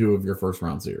game 2 of your first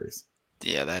round series.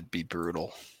 Yeah, that'd be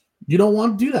brutal. You don't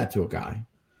want to do that to a guy.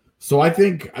 So I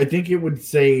think it would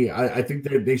say, I think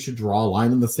that they should draw a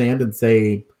line in the sand and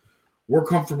say, we're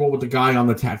comfortable with the guy on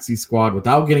the taxi squad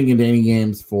without getting into any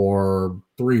games for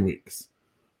 3 weeks.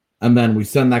 And then we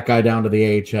send that guy down to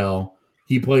the AHL.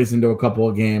 He plays into a couple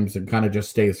of games and kind of just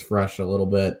stays fresh a little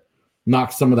bit,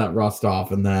 knocks some of that rust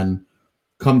off, and then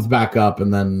comes back up.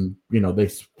 And then,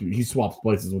 he swaps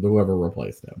places with whoever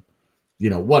replaced him,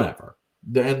 whatever.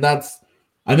 And I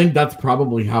think that's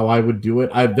probably how I would do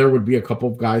it. There would be a couple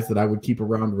of guys that I would keep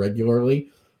around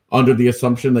regularly under the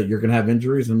assumption that you're going to have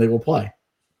injuries and they will play.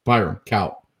 Byram,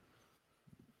 Kaut,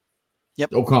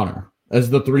 O'Connor as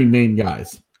the 3 main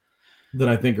guys that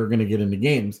I think are going to get into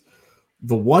games.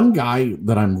 The one guy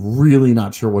that I'm really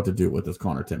not sure what to do with is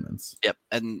Connor Timmins. Yep,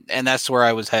 and that's where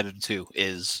I was headed to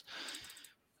is,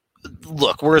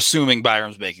 look, we're assuming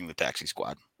Byram's making the taxi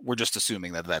squad. We're just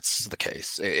assuming that that's the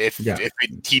case. If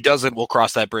he doesn't, we'll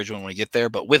cross that bridge when we get there.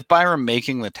 But with Byram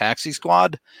making the taxi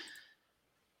squad,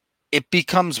 it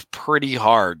becomes pretty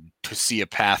hard to see a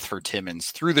path for Timmins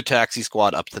through the taxi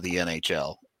squad up to the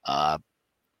NHL.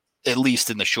 At least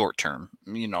in the short term.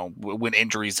 You know, when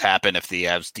injuries happen, if the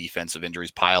Avs defensive injuries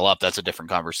pile up, that's a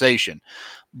different conversation.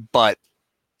 But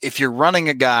if you're running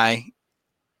a guy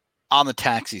on the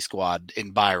taxi squad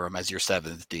in Byram as your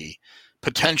 7th D,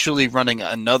 potentially running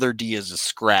another D as a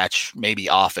scratch, maybe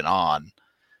off and on,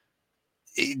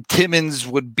 Timmins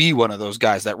would be one of those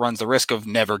guys that runs the risk of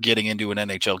never getting into an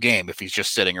NHL game if he's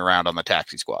just sitting around on the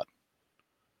taxi squad.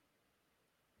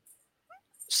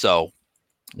 So,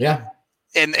 yeah.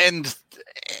 And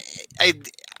I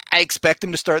expect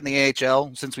him to start in the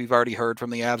AHL, since we've already heard from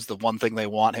the Avs the one thing they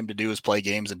want him to do is play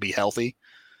games and be healthy.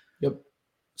 Yep.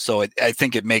 So I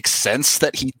think it makes sense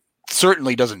that he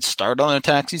certainly doesn't start on a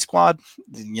taxi squad.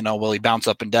 You know, will he bounce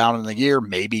up and down in the year?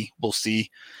 Maybe. We'll see.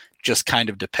 Just kind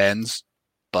of depends.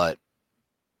 But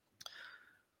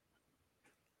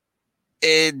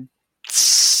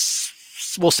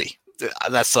we'll see.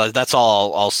 That's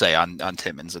all I'll say on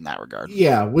Timmins in that regard.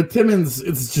 Yeah, with Timmins,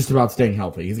 it's just about staying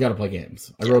healthy. He's got to play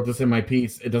games. I wrote this in my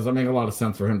piece. It doesn't make a lot of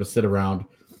sense for him to sit around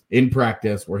in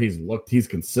practice where he's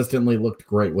consistently looked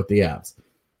great with the Avs.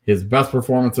 His best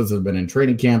performances have been in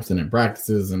training camps and in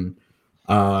practices and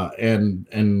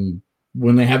when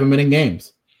they have him in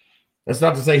games. That's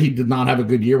not to say he did not have a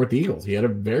good year with the Eagles. He had a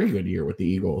very good year with the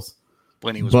Eagles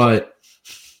when he was. But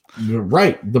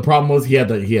right, the problem was he had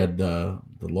the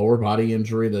lower body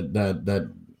injury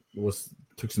that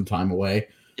took some time away.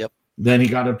 Yep. Then he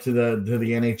got up to the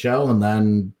NHL, and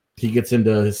then he gets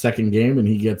into his second game, and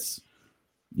he gets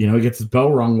his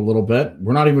bell rung a little bit.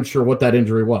 We're not even sure what that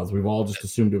injury was. We've all just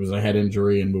assumed it was a head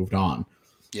injury and moved on.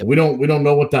 Yep. We don't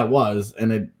know what that was,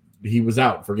 and he was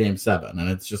out for Game 7, and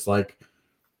it's just like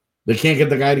they can't get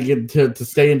the guy to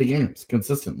stay into games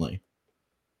consistently.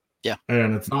 Yeah,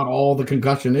 and it's not all the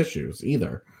concussion issues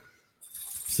either.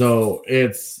 So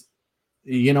it's,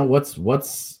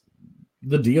 what's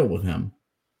the deal with him?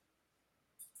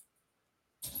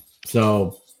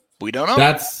 So we don't know.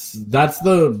 That's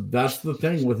the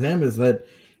thing with him is that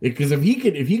because if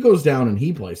he goes down and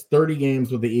he plays 30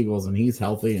 games with the Eagles and he's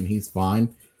healthy and he's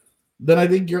fine, then I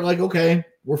think you're like, okay,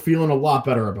 we're feeling a lot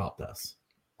better about this.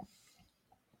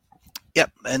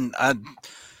 Yep, and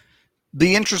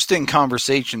the interesting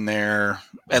conversation there,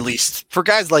 at least for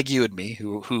guys like you and me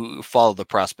who follow the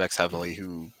prospects heavily,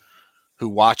 who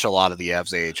watch a lot of the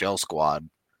Avs AHL squad,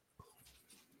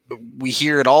 we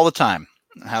hear it all the time,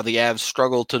 how the Avs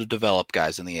struggle to develop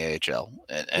guys in the AHL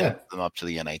and them up to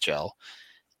the NHL.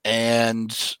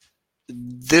 And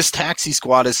this taxi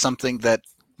squad is something that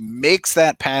makes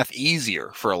that path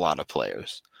easier for a lot of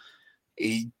players.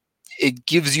 It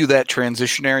gives you that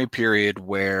transitionary period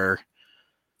where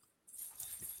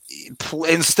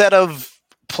instead of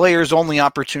players' only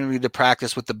opportunity to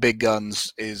practice with the big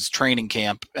guns is training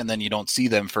camp, and then you don't see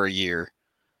them for a year,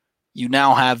 you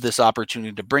now have this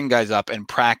opportunity to bring guys up and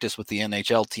practice with the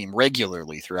NHL team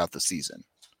regularly throughout the season.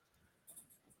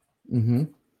 Mm-hmm.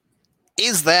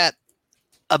 Is that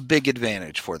a big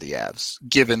advantage for the Avs,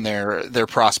 given their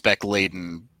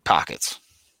prospect-laden pockets?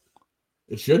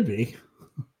 It should be.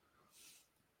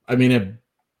 I mean,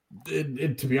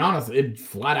 it to be honest, it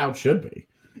flat out should be.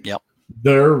 Yep.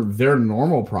 Their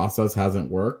normal process hasn't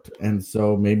worked, and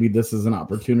so maybe this is an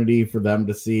opportunity for them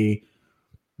to see.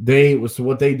 So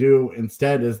what they do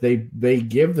instead is they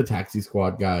give the taxi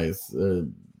squad guys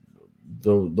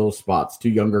those spots to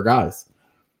younger guys,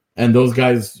 and those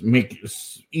guys make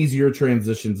easier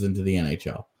transitions into the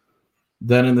NHL.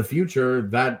 Then in the future,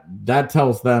 that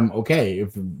tells them, okay,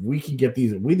 if we can get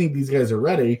these, we think these guys are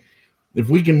ready. If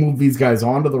we can move these guys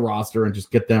onto the roster and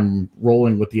just get them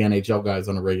rolling with the NHL guys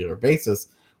on a regular basis,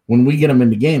 when we get them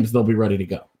into games, they'll be ready to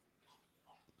go.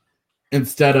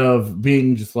 Instead of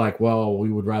being just like, well,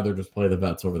 we would rather just play the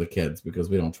vets over the kids because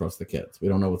we don't trust the kids. We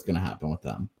don't know what's going to happen with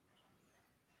them.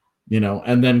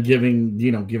 And then giving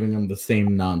them the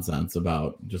same nonsense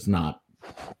about just not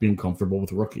being comfortable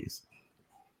with rookies.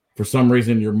 For some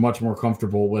reason, you're much more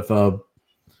comfortable with a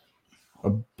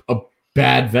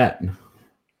bad vet.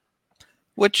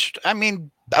 Which, I mean,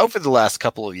 over the last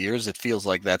couple of years, it feels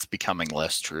like that's becoming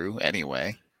less true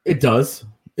anyway. It does.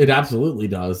 It absolutely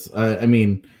does. I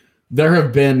mean, there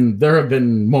have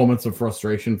been moments of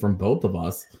frustration from both of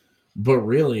us, but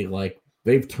really, like,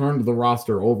 they've turned the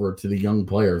roster over to the young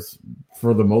players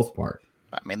for the most part.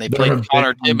 I mean, they played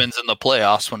Connor Timmins in the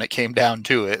playoffs when it came down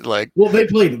to it. They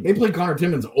played Connor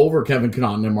Timmins over Kevin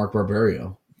Connaughton and Mark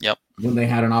Barberio. Yep. When they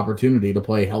had an opportunity to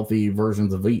play healthy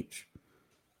versions of each,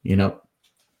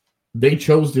 they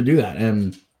chose to do that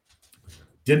and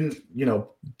did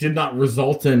not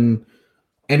result in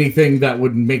anything that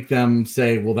would make them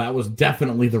say, well, that was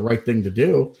definitely the right thing to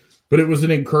do, but it was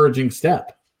an encouraging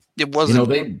step. It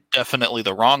wasn't definitely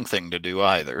the wrong thing to do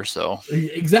either. So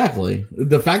exactly.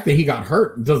 The fact that he got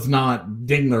hurt does not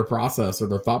ding their process or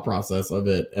their thought process of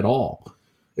it at all.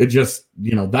 It just,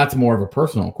 that's more of a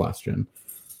personal question.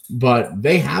 But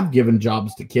they have given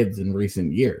jobs to kids in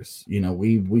recent years.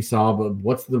 We saw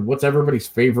what's everybody's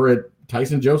favorite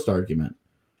Tyson Jost argument?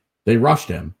 They rushed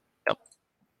him. Yep.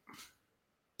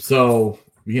 So,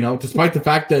 despite the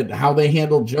fact that how they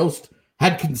handled Jost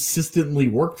had consistently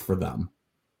worked for them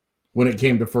when it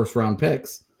came to first round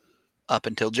picks. Up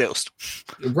until Jost.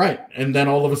 Right. And then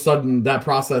all of a sudden that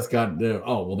process got,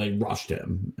 they rushed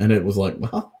him. And it was like,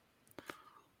 well,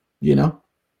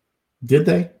 did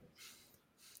they?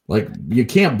 You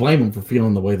can't blame them for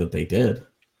feeling the way that they did.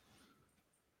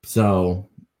 So,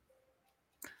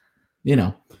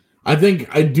 I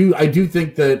do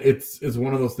think that it's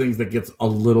one of those things that gets a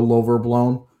little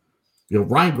overblown.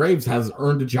 Ryan Graves has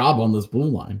earned a job on this blue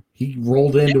line. He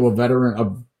rolled into a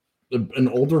veteran, an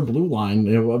older blue line,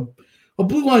 a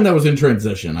blue line that was in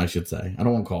transition, I should say. I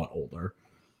don't want to call it older.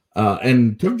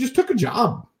 And took a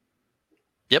job.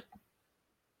 Yep.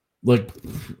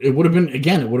 It would have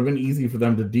been easy for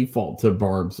them to default to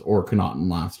Barbs or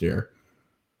Connaughton last year.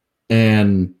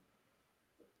 And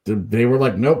they were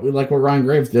like, nope, we like what Ryan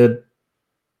Graves did.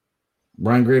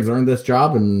 Ryan Graves earned this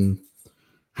job and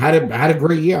had a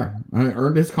great year.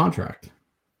 Earned his contract.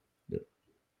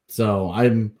 So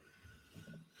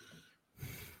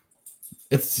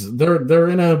they're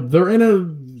in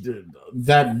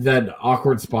that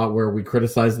awkward spot where we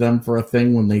criticize them for a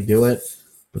thing when they do it,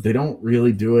 but they don't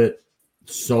really do it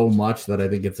so much that I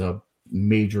think it's a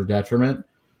major detriment,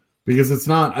 because it's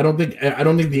not. I don't think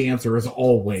the answer is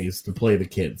always to play the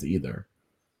kids either.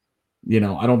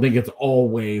 I don't think it's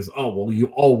always,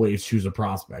 you always choose a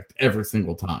prospect every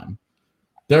single time.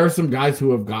 There are some guys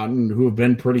who have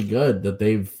been pretty good that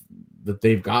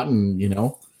they've gotten,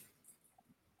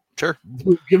 Sure.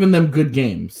 Giving them good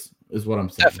games is what I'm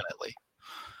saying. Definitely.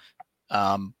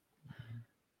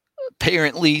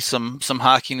 Apparently some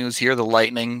hockey news here. The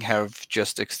Lightning have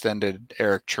just extended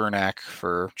Eric Chernak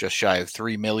for just shy of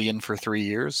 $3 million for 3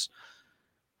 years.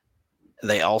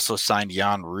 They also signed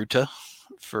Jan Ruta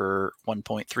for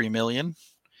 $1.3 million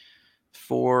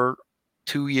for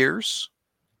 2 years.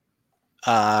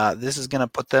 This is going to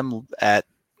put them at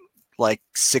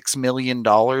 $6 million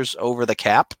over the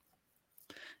cap.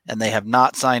 And they have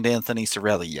not signed Anthony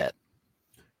Cirelli yet.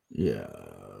 Yeah,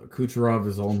 Kucherov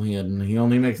he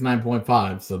only makes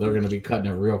 9.5, so they're going to be cutting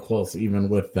it real close, even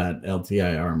with that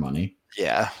LTIR money.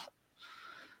 Yeah,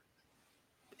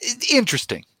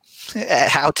 interesting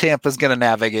how Tampa's going to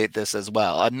navigate this as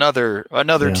well. Another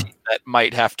team that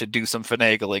might have to do some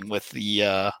finagling with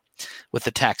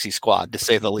the taxi squad, to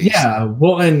say the least. Yeah,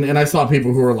 well, and I saw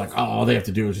people who were like, oh, all they have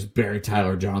to do is just bury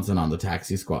Tyler Johnson on the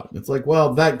taxi squad. It's like,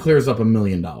 well, that clears up $1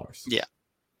 million. Yeah.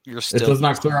 It does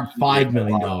not clear up $5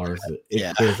 million.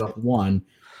 It clears up $1 million.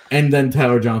 And then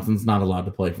Tyler Johnson's not allowed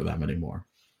to play for them anymore.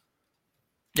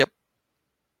 Yep.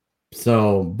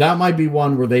 So that might be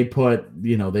one where they put,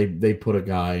 they put a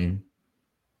guy,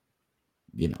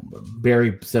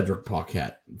 bury Cedric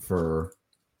Paquette for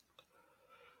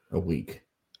a week.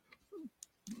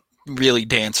 Really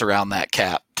dance around that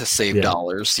cap to save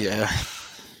dollars. Yeah.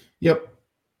 Yep.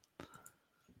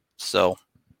 So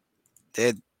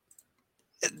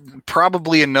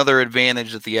probably another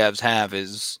advantage that the Avs have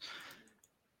is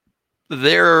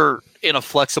they're in a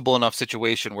flexible enough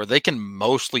situation where they can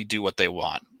mostly do what they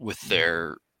want with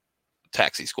their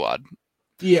taxi squad.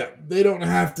 Yeah. They don't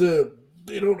have to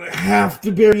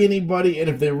bury anybody. And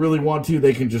if they really want to,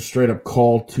 they can just straight up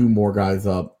call 2 more guys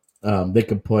up. They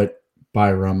could put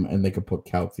Byram and they could put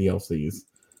Couch ELCs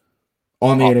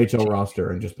on the NHL roster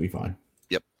and just be fine.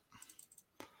 Yep.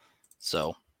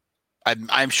 So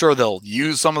I'm sure they'll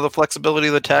use some of the flexibility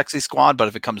of the taxi squad, but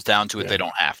if it comes down to it, they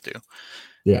don't have to.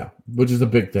 Yeah, which is a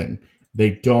big thing. They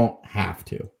don't have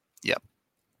to. Yep.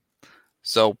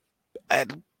 So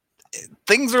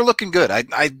things are looking good.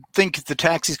 I think the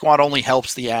taxi squad only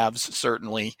helps the Avs,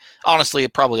 certainly. Honestly,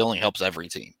 it probably only helps every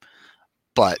team.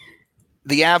 But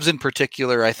the Avs in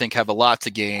particular, I think, have a lot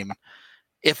to gain,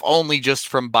 if only just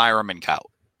from Byram and Kaut,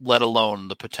 let alone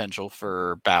the potential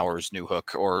for Bauer's,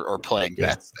 Newhook, or playing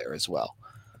Betts there as well.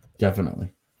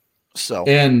 Definitely. So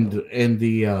and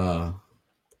the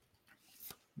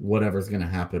whatever's going to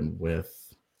happen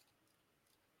with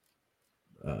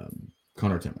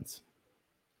Connor Timmins.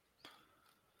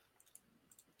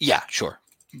 Yeah, sure.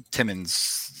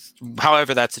 Timmins,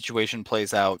 however that situation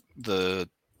plays out,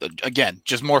 again,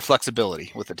 just more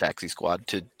flexibility with the taxi squad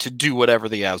to do whatever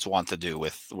the Avs want to do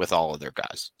with all of their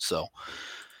guys. So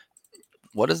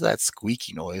what is that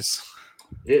squeaky noise?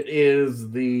 It is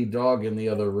the dog in the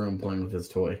other room playing with his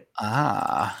toy.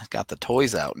 Got the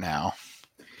toys out now.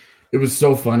 It was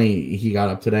so funny. He got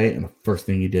up today, and the first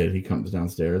thing he did, he comes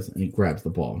downstairs and he grabs the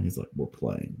ball, and he's like, "We're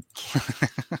playing."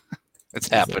 It's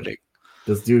happening. Like,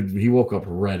 this dude, he woke up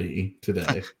ready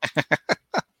today.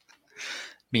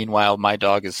 Meanwhile, my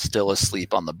dog is still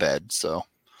asleep on the bed. So,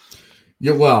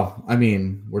 yeah. Well, I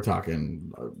mean, we're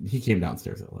talking. He came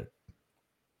downstairs at like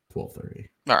 12:30.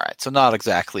 All right, so not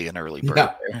exactly an early bird.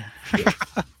 Yeah.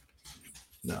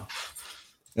 No.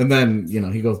 And then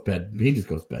he goes bed. He just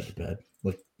goes bed to bed.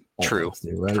 Like true,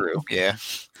 do, right? True. Yeah.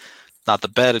 Not the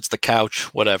bed, it's the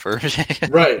couch, whatever.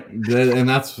 Right. And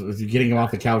that's getting him off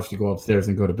the couch to go upstairs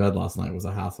and go to bed last night was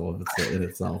a hassle in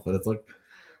itself. And it's like,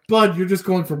 bud, you're just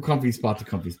going from comfy spot to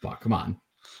comfy spot. Come on.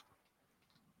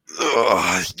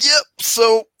 Yep.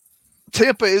 So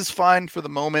Tampa is fine for the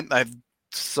moment.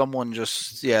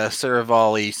 Sarah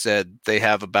Volley said they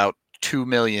have about $2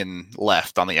 million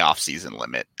left on the off-season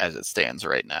limit as it stands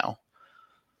right now.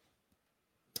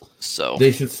 So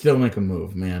they should still make a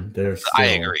move, man. I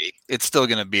agree. It's still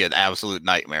going to be an absolute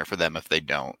nightmare for them if they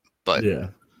don't. But yeah.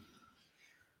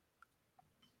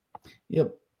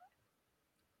 Yep.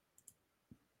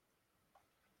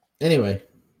 Anyway.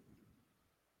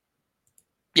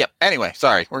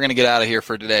 Sorry. We're going to get out of here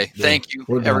for today. Yeah, thank you,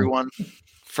 everyone,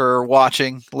 for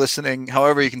watching, listening,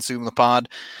 however you consume the pod.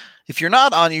 If you're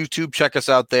not on YouTube, check us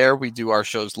out there. We do our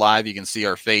shows live. You can see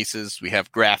our faces. We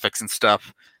have graphics and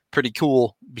stuff. Pretty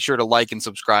cool. Be sure to like and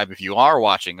subscribe if you are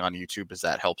watching on YouTube, as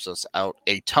that helps us out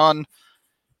a ton.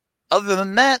 Other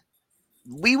than that,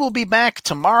 we will be back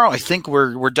tomorrow. I think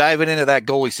we're diving into that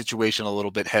goalie situation a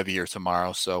little bit heavier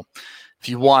tomorrow. So if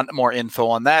you want more info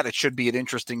on that, it should be an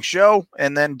interesting show.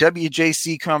 And then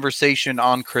WJC conversation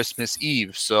on Christmas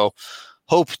Eve. So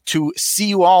hope to see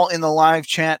you all in the live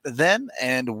chat then,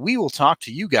 and we will talk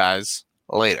to you guys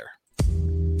later.